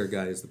model hair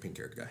guy is the pink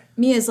haired guy.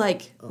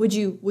 would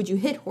you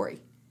hit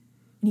Hori?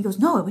 And he goes,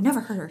 no, I would never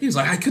hurt her. He was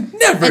like, I could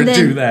never And then,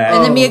 do that.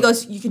 And then Mia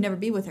goes, you could never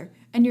be with her.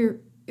 And you're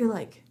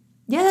like,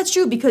 yeah, that's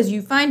true because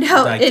you find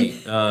out.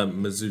 Daiki,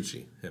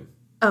 Mizuchi, him.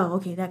 Oh,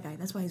 okay, that guy.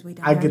 That's why he's way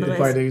down. I there get on the the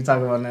part list. that you're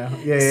talking about now.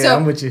 Yeah, So,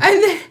 I'm with you.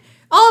 And then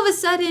all of a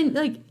sudden,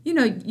 like,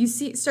 you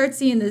start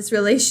seeing this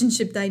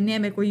relationship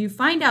dynamic where you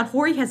find out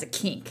Hori has a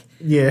kink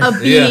Yeah.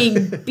 of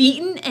being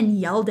beaten and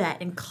yelled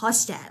at and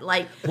cussed at.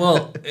 Like,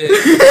 Well,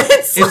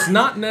 it's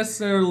not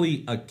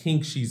necessarily a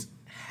kink she's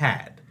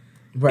had.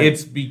 Right.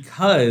 It's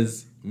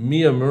because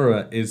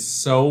Miyamura is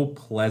so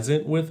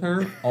pleasant with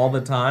her all the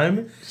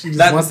time. She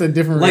just wants a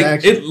different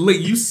reaction.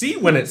 You see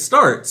when it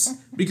starts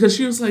because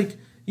she was like,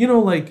 you're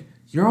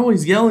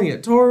always yelling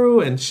at Toru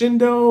and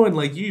Shindo and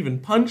like you even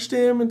punched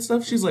him and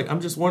stuff. She's like, I'm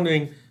just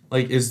wondering,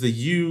 like, is the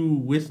you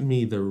with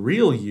me the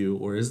real you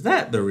or is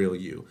that the real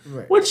you?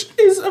 Right. Which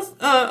is a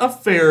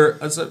fair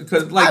because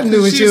like I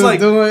knew what she's she was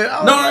like, doing.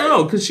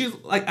 No, because she's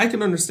like, I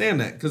can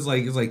understand that because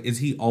like it's like, is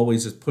he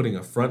always just putting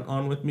a front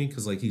on with me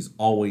because like he's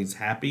always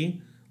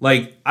happy?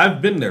 Like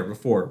I've been there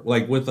before,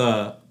 like with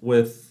an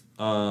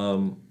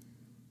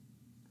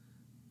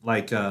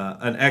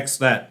ex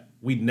that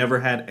we'd never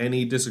had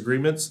any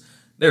disagreements.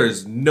 There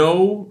is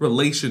no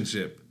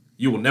relationship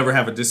you will never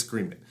have a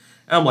disagreement.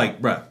 And I'm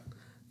like, bruh,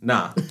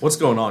 nah, what's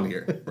going on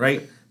here,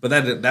 right? But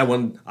that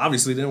one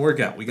obviously didn't work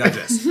out. We got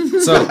Jess.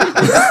 So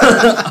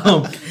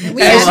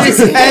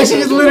and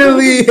she's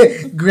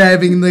literally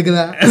grabbing the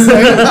glass.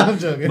 I'm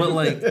joking.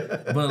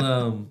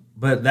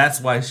 but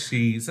that's why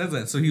she says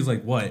that. So he's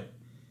like, what?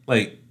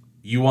 Like,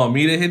 you want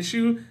me to hit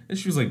you? And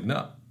she was like,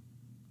 no.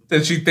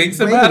 Then she thinks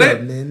about Wait a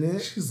it.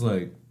 minute. She's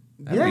like,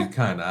 that'd Yeah. be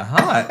kind of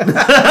hot.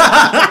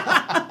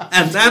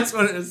 And that's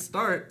when it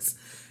starts.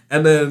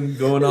 And then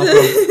going off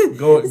of,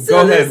 go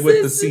ahead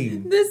with the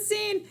scene. This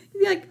scene,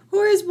 like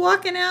Hori's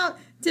walking out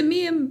to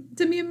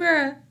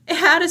Miyamura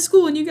out of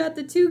school, and you got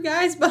the two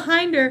guys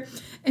behind her,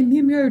 and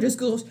Miyamura just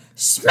goes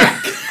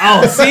smack.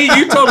 Oh, see,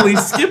 you totally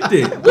skipped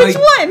it. Which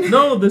one?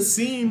 No, the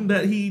scene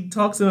that he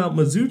talks about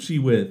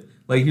Mizuchi with.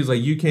 Like, he's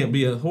like, you can't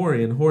be a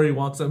Hori. And Hori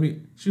walks up.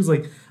 She was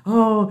like,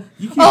 oh,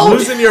 you keep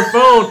losing your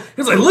phone.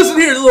 He's like, listen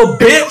here, little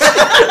bitch.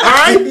 All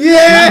right?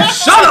 Yeah.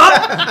 Shut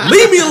up.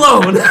 Leave me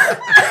alone.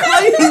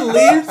 Like, he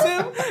leaves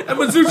him. And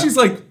Mizuchi's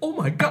like, oh,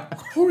 my God.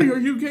 Hori, are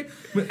you okay?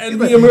 And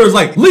Miyamura's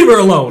like, leave her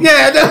alone.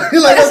 Yeah, no,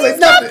 like, I was like,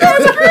 nothing.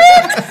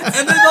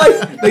 And then,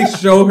 like, they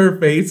show her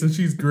face and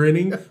she's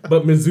grinning.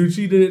 But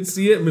Mizuchi didn't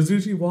see it.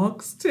 Mizuchi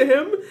walks to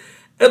him.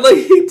 And, like,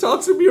 he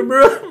talks to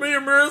Miyamura.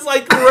 Miyamura's,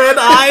 like,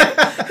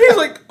 red-eyed. He's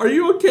like, are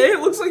you okay? It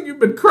looks like you've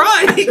been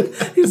crying.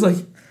 He's like,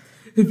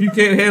 if you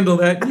can't handle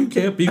that, you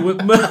can't be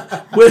with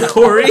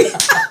Hori.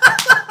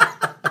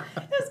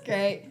 That's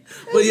great.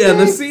 But yeah,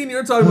 the scene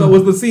you're talking about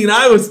was the scene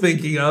I was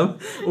thinking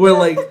of, where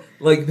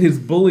like his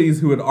bullies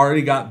who had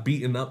already got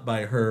beaten up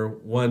by her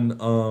one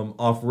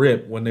off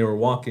rip when they were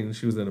walking,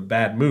 she was in a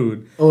bad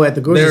mood. Oh, at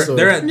the grocery store.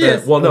 They're at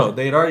no,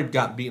 they had already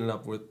got beaten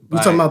up with. You're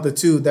talking about the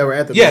two that were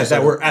at the grocery store.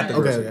 That were at the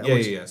grocery store.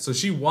 Yeah. So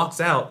she walks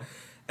out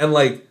and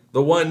like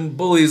the one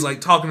bully's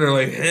like talking to her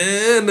like,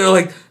 and they're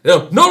like,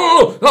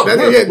 no,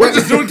 we're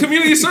just doing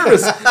community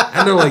service.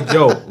 And they're like,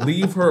 yo,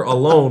 leave her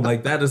alone.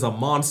 Like, that is a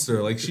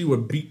monster. Like, she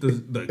would beat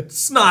the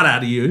snot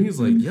out of you. And he's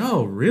like,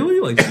 yo, really?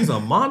 Like, she's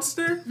a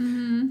monster?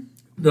 Mm-hmm.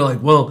 They're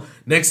like, well,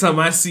 next time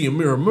I see a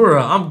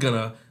Miramura, I'm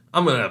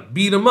gonna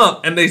beat him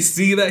up. And they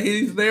see that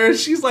he's there, and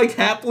she's like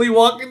happily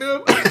walking to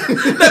him.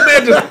 That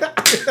man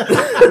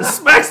just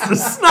smacks the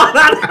snot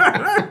out of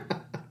her.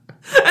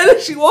 And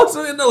then she walks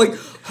in and they're like,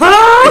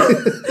 huh?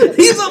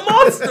 He's a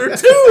monster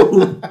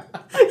too.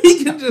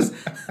 He can just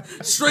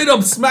straight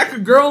up smack a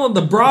girl on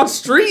the broad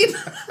street.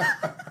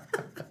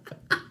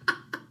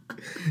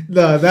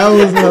 No, that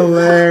was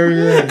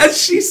hilarious. And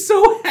she's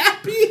so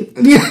happy.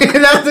 Yeah,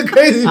 that's the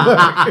crazy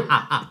part.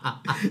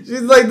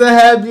 She's like the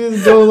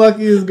happiest,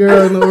 go-luckiest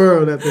girl in the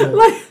world at that.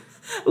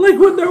 Like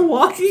when they're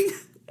walking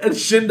and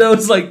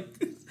Shindo's like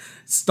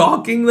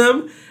stalking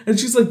them and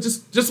she's like,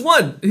 just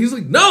one. And he's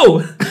like,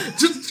 no,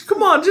 just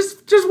come on,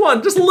 just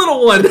one, just a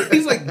little one.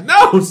 He's like,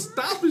 no,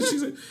 stop it.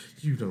 She's like,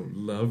 you don't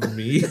love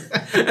me.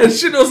 And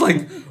Shindo's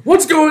like,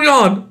 what's going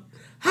on?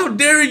 How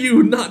dare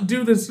you not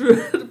do this for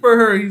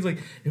her? He's like,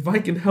 if I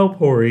can help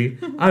Hori,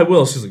 I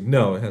will. She's like,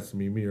 no, it has to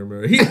be me or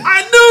Mira. I knew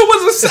it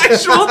was a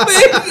sexual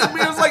thing. And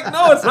Mira's like,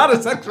 no, it's not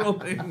a sexual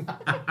thing.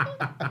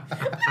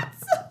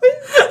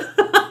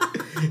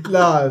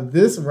 Nah,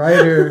 this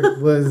writer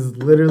was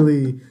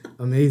literally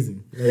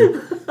amazing. Like,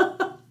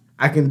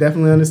 I can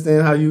definitely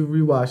understand how you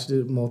rewatched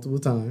it multiple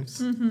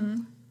times.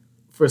 Mm-hmm.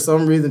 For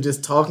some reason,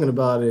 just talking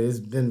about it has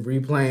been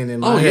replaying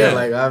in my head.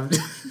 Like, I'm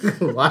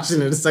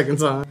watching it a second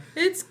time.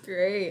 It's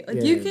great.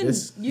 Like, you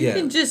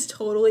can just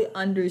totally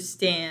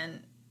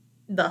understand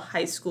the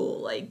high school,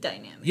 like,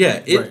 dynamic.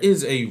 Yeah, it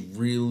is a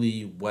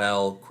really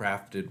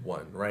well-crafted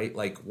one, right?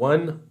 Like,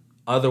 one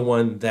other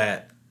one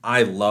that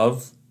I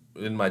love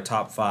in my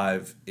top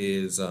 5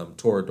 is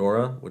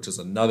Toradora, which is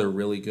another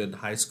really good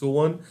high school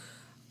one.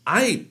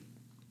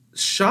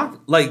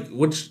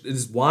 Which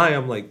is why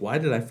I'm like, why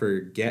did I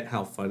forget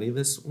how funny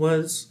this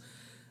was?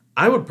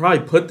 I would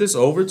probably put this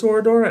over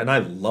Toradora, and I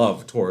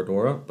love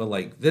Toradora, but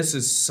like, this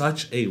is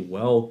such a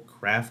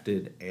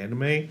well-crafted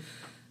anime.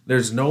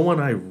 There's no one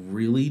I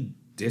really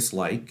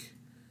dislike.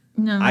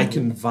 No. I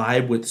can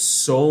vibe with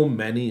so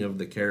many of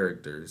the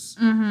characters.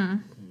 Mm-hmm.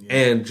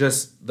 And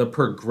just the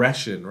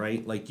progression,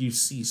 right? Like, you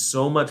see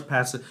so much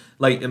past it.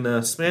 Like, in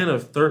the span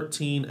of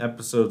 13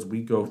 episodes,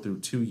 we go through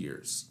 2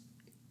 years.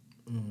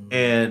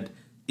 And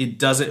it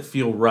doesn't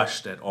feel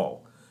rushed at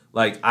all.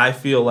 Like, I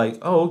feel like,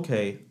 oh,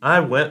 okay,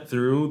 I went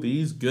through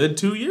these good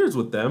 2 years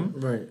with them.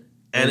 Right.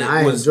 And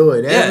I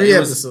enjoyed every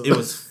episode. It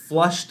was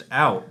flushed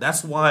out.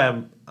 That's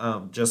why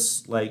I'm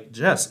just like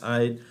Jess.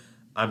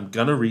 I'm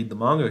going to read the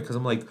manga because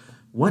I'm like,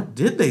 what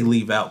did they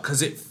leave out?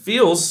 Because it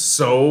feels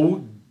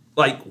so,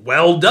 like,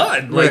 well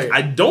done. Like,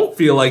 I don't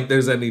feel like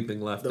there's anything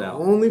left out.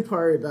 The only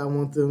part I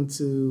want them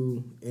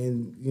to,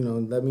 and, you know,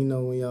 let me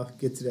know when y'all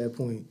get to that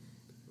point.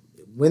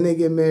 When they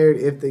get married,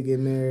 if they get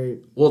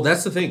married. Well,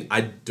 that's the thing.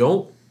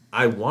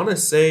 I want to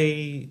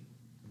say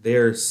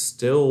they're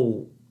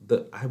still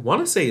I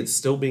want to say it's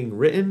still being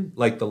written.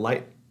 Like the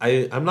light.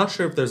 I'm not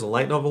sure if there's a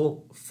light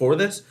novel for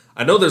this.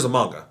 I know there's a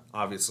manga,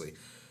 obviously,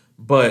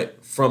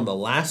 but from the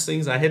last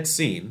things I had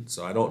seen,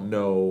 so I don't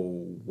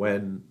know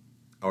when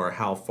or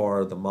how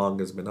far the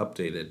manga's been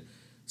updated.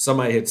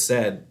 Somebody had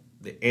said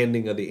the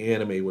ending of the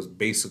anime was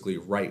basically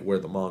right where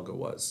the manga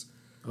was.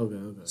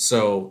 Okay.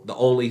 So the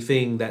only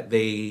thing that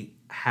they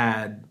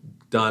had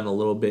done a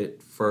little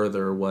bit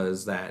further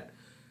was that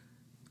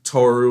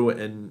Toru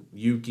and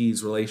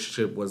Yuki's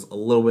relationship was a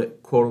little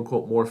bit quote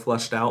unquote more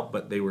fleshed out,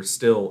 but they were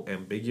still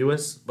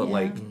ambiguous. But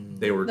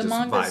they were just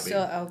vibing. The manga's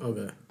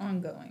still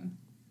ongoing.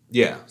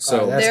 Yeah,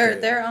 so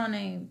they're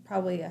on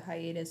probably a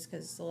hiatus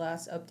because the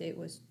last update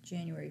was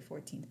January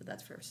 14th, but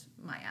that's for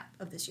my app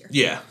of this year.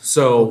 Yeah,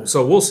 so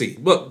we'll see,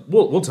 but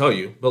we'll tell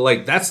you. But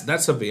like that's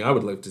something I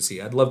would love to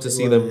see. I'd love to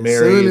see them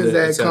married. As soon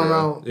as that come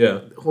out,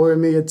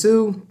 Horimiya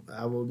 2,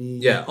 I will be.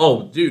 Yeah.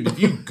 Oh, dude, if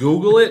you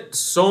Google it,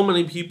 so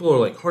many people are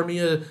like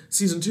Horimiya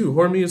season 2,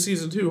 Horimiya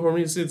season 2,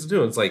 Horimiya season 2.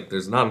 And it's like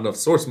there's not enough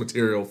source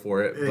material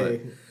for it.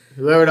 But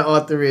whoever the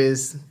author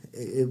is,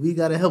 we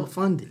gotta help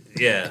fund it.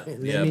 Yeah,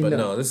 but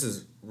no, this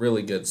is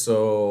really good.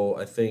 So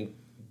I think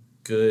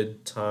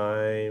good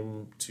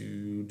time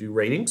to do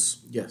ratings.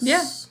 Yes.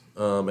 Yeah.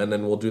 And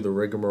then we'll do the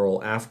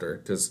rigmarole after,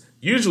 because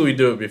usually we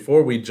do it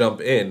before we jump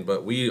in,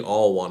 but we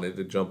all wanted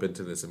to jump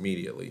into this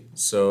immediately.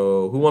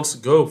 So who wants to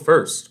go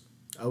first?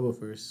 I'll go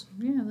first.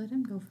 Yeah, let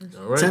him go first.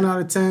 All right. 10 out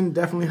of 10,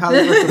 definitely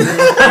highly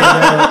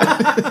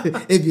recommend.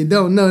 If you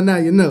don't know, now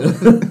you know.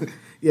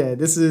 Yeah,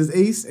 this is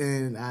Ace,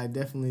 and I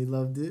definitely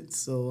loved it.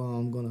 So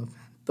I'm going to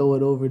throw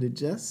it over to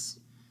Jess.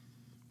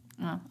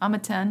 I'm a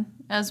 10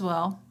 as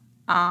well.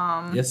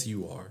 Yes,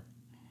 you are.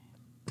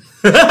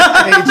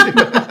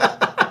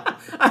 I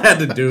had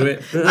to do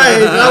it.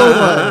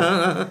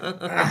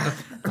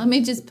 Let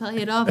me just play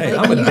it off. Hey,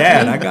 I'm a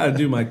dad. I got to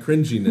do my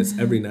cringiness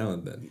every now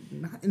and then.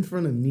 Not in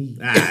front of me.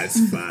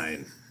 It's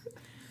fine.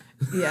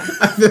 Yeah.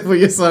 I feel for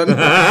your son.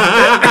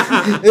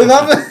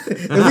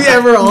 if we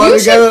ever all you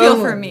together, should feel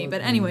for me.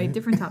 But anyway,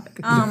 different topic.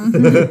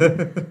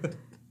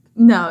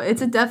 No,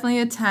 it's definitely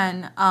a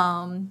 10.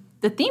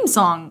 The theme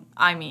song,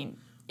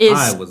 is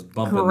I was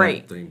bumping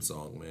great. that theme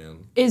song,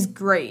 man. Is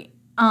great.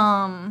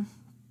 The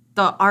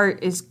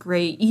art is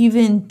great.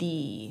 Even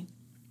the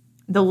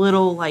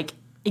little like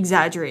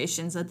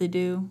exaggerations that they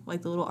do,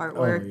 like the little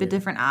artwork, the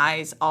different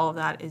eyes, all of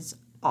that is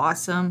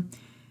awesome.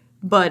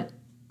 But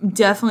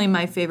definitely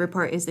my favorite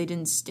part is they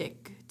didn't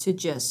stick to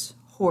just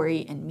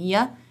Hori and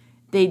Mia.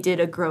 They did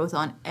a growth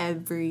on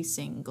every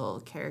single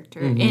character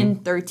in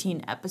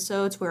 13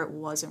 episodes where it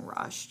wasn't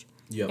rushed.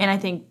 Yep. And I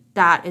think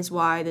that is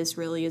why this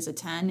really is a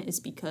 10, is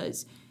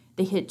because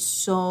they hit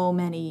so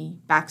many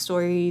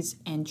backstories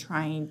and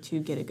trying to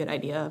get a good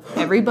idea of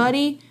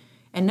everybody.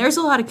 And there's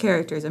a lot of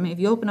characters. I mean, if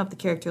you open up the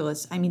character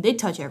list, they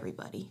touch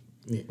everybody.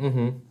 Yeah.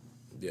 Mm-hmm.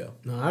 Yeah.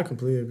 No, I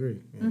completely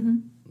agree. Yeah. Mm-hmm.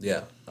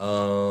 Yeah.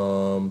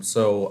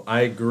 So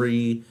I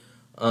agree.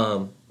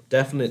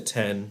 Definite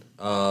 10.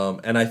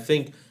 And I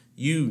think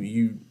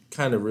you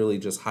kind of really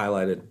just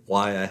highlighted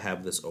why I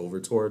have this over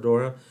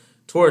Toradora.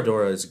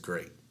 Toradora is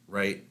great,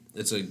 right?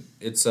 It's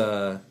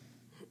the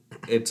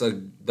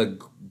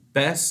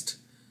best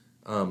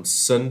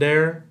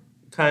tsundere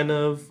kind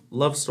of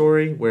love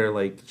story where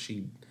like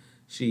she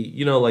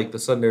like the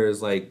tsundere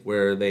is like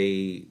where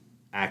they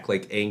act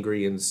like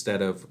angry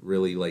instead of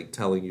really like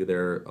telling you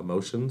their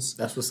emotions.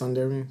 That's what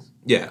tsundere means?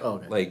 Yeah. Oh,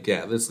 okay. Like,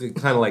 yeah, this is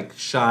kind of like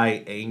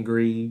shy,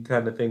 angry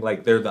kind of thing.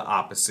 Like, they're the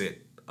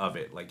opposite of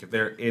it. Like, if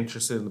they're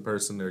interested in the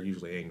person, they're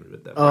usually angry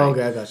with them. Oh, right?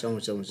 okay, I got you. I'm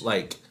with you.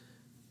 Like,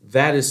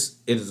 it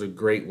is a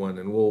great one,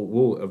 and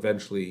we'll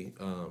eventually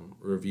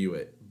review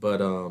it. But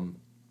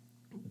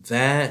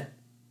that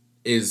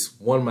is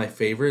one of my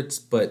favorites,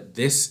 but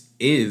this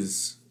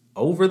is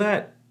over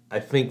that, I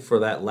think, for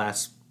that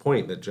last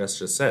point that Jess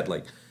just said.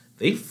 Like,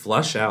 they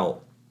flush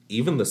out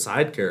even the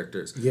side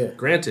characters. Yeah.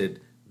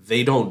 Granted,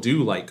 they don't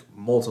do like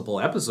multiple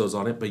episodes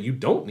on it, but you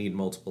don't need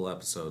multiple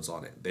episodes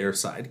on it. They're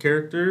side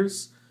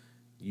characters.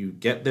 You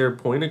get their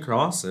point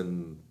across,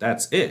 and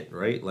that's it,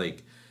 right?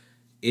 Like,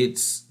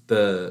 it's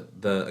the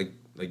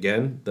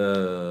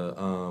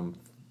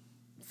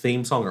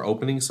theme song or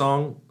opening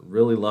song.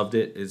 Really loved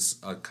it. It's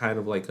a kind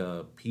of like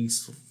a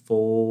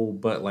peaceful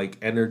but like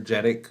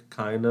energetic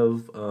kind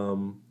of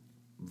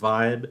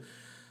vibe.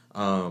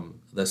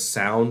 The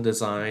sound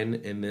design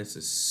in this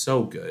is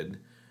so good.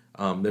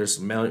 There's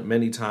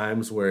many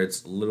times where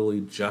it's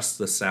literally just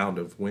the sound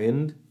of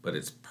wind, but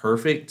it's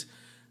perfect.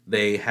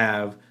 They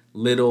have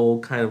little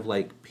kind of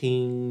like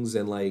pings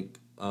and like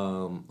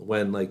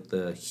when like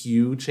the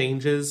hue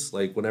changes,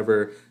 like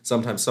whenever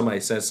sometimes somebody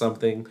says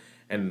something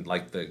and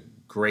like the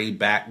gray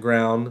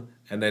background,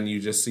 and then you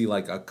just see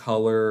like a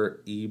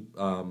color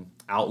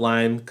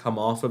outline come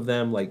off of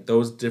them. Like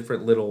those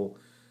different little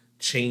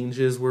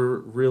changes were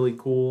really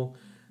cool.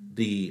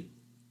 The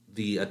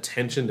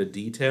attention to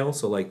detail,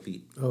 so like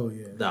the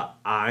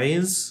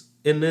eyes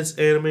in this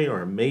anime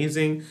are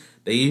amazing.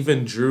 They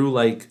even drew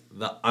like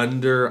the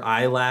under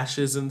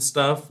eyelashes and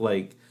stuff.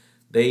 Like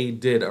they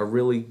did a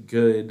really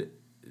good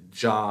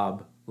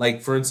job.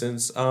 Like for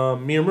instance,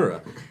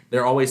 Miyamura,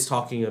 they're always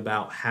talking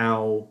about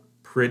how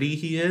pretty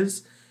he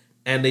is,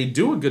 and they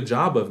do a good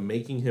job of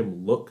making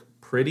him look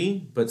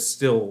pretty but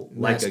still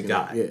like a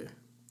guy. Yeah.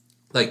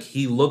 Like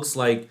he looks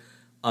like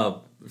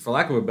for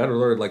lack of a better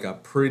word, like a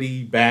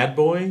pretty bad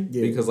boy.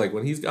 Yeah. Because like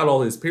when he's got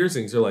all his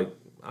piercings, you're like,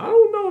 I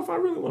don't know if I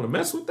really want to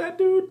mess with that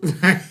dude.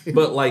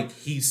 But like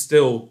he's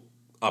still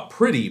a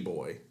pretty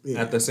boy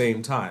at the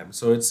same time.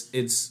 So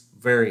it's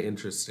very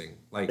interesting.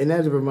 Like, and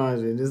that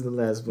reminds me, this is the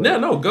last part.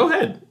 No, go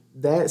ahead.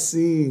 That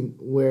scene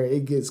where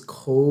it gets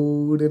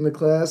cold in the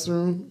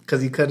classroom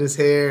because he cut his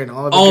hair and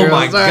all the girls. Oh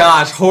my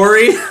gosh,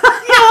 Hori!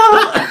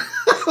 I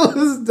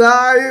was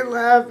dying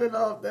laughing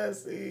off that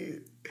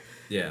scene.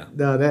 Yeah.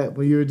 No, that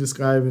when you were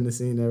describing the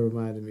scene, that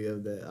reminded me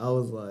of that. I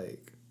was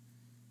like,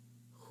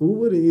 who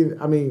would have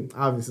even? I mean,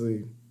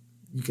 obviously,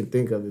 you can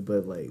think of it,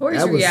 but like,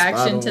 Hori's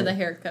reaction to the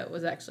haircut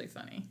was actually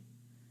funny.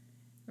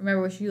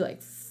 Remember when she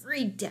like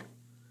freaked out?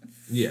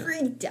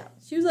 Freaked out.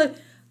 She was like,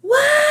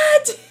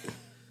 "What?"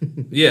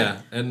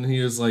 Yeah, and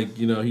he was like,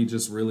 he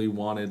just really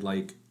wanted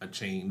like a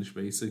change,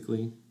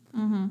 basically.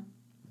 Mm-hmm.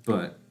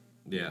 But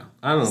yeah,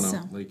 I don't know. So,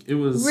 like it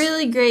was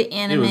really great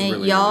anime.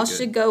 Really, y'all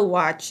should go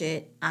watch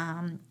it.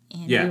 And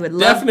yeah, we would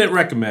definite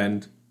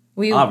recommend.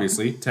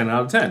 Obviously, 10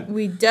 out of 10.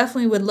 We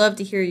definitely would love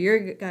to hear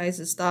your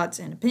guys' thoughts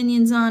and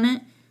opinions on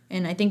it.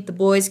 And I think the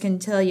boys can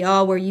tell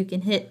y'all where you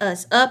can hit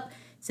us up,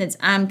 since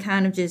I'm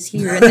kind of just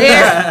here and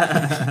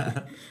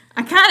there.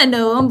 I kind of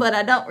know him, but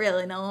I don't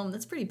really know him.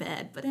 That's pretty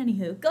bad. But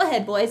anywho, go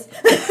ahead, boys.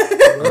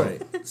 All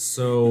right.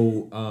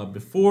 So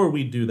before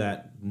we do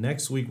that,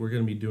 next week we're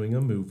going to be doing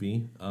a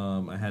movie.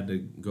 I had to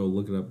go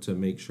look it up to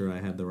make sure I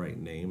had the right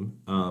name.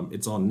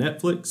 It's on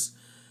Netflix.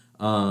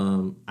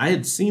 I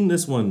had seen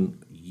this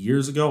one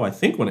years ago, I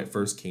think when it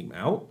first came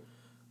out.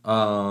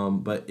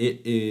 But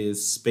it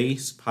is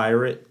Space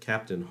Pirate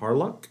Captain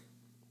Harlock.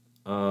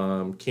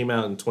 Came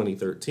out in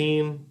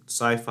 2013.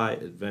 Sci-fi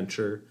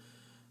adventure.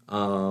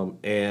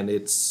 And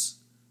it's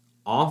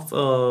off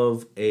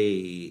of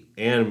a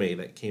anime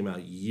that came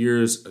out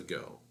years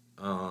ago.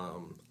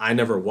 I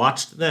never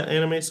watched that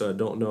anime, so I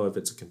don't know if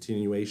it's a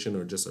continuation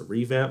or just a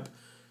revamp.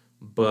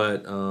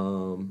 But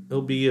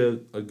it'll be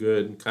a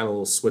good kind of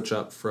little switch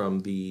up from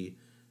the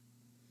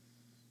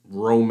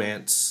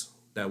romance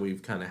that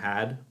we've kind of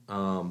had.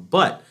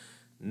 But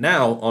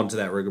now onto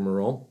that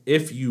rigmarole.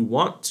 If you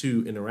want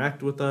to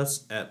interact with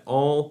us at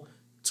all,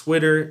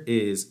 Twitter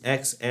is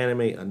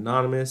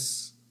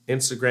xanimeanonymous.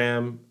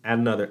 Instagram, add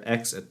another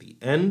X at the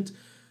end.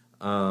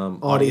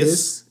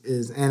 Audius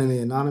is Anime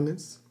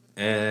Anonymous.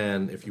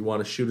 And if you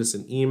want to shoot us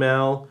an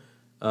email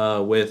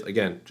with,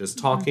 again, just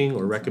talking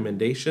or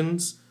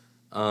recommendations,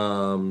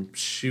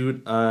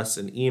 shoot us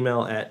an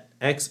email at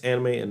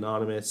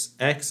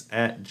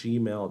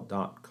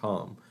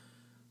xanimeanonymousx@gmail.com.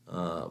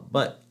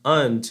 But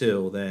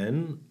until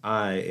then,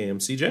 I am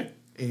CJ.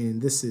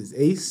 And this is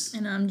Ace.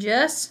 And I'm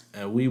Jess.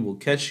 And we will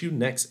catch you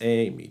next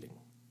AA meeting.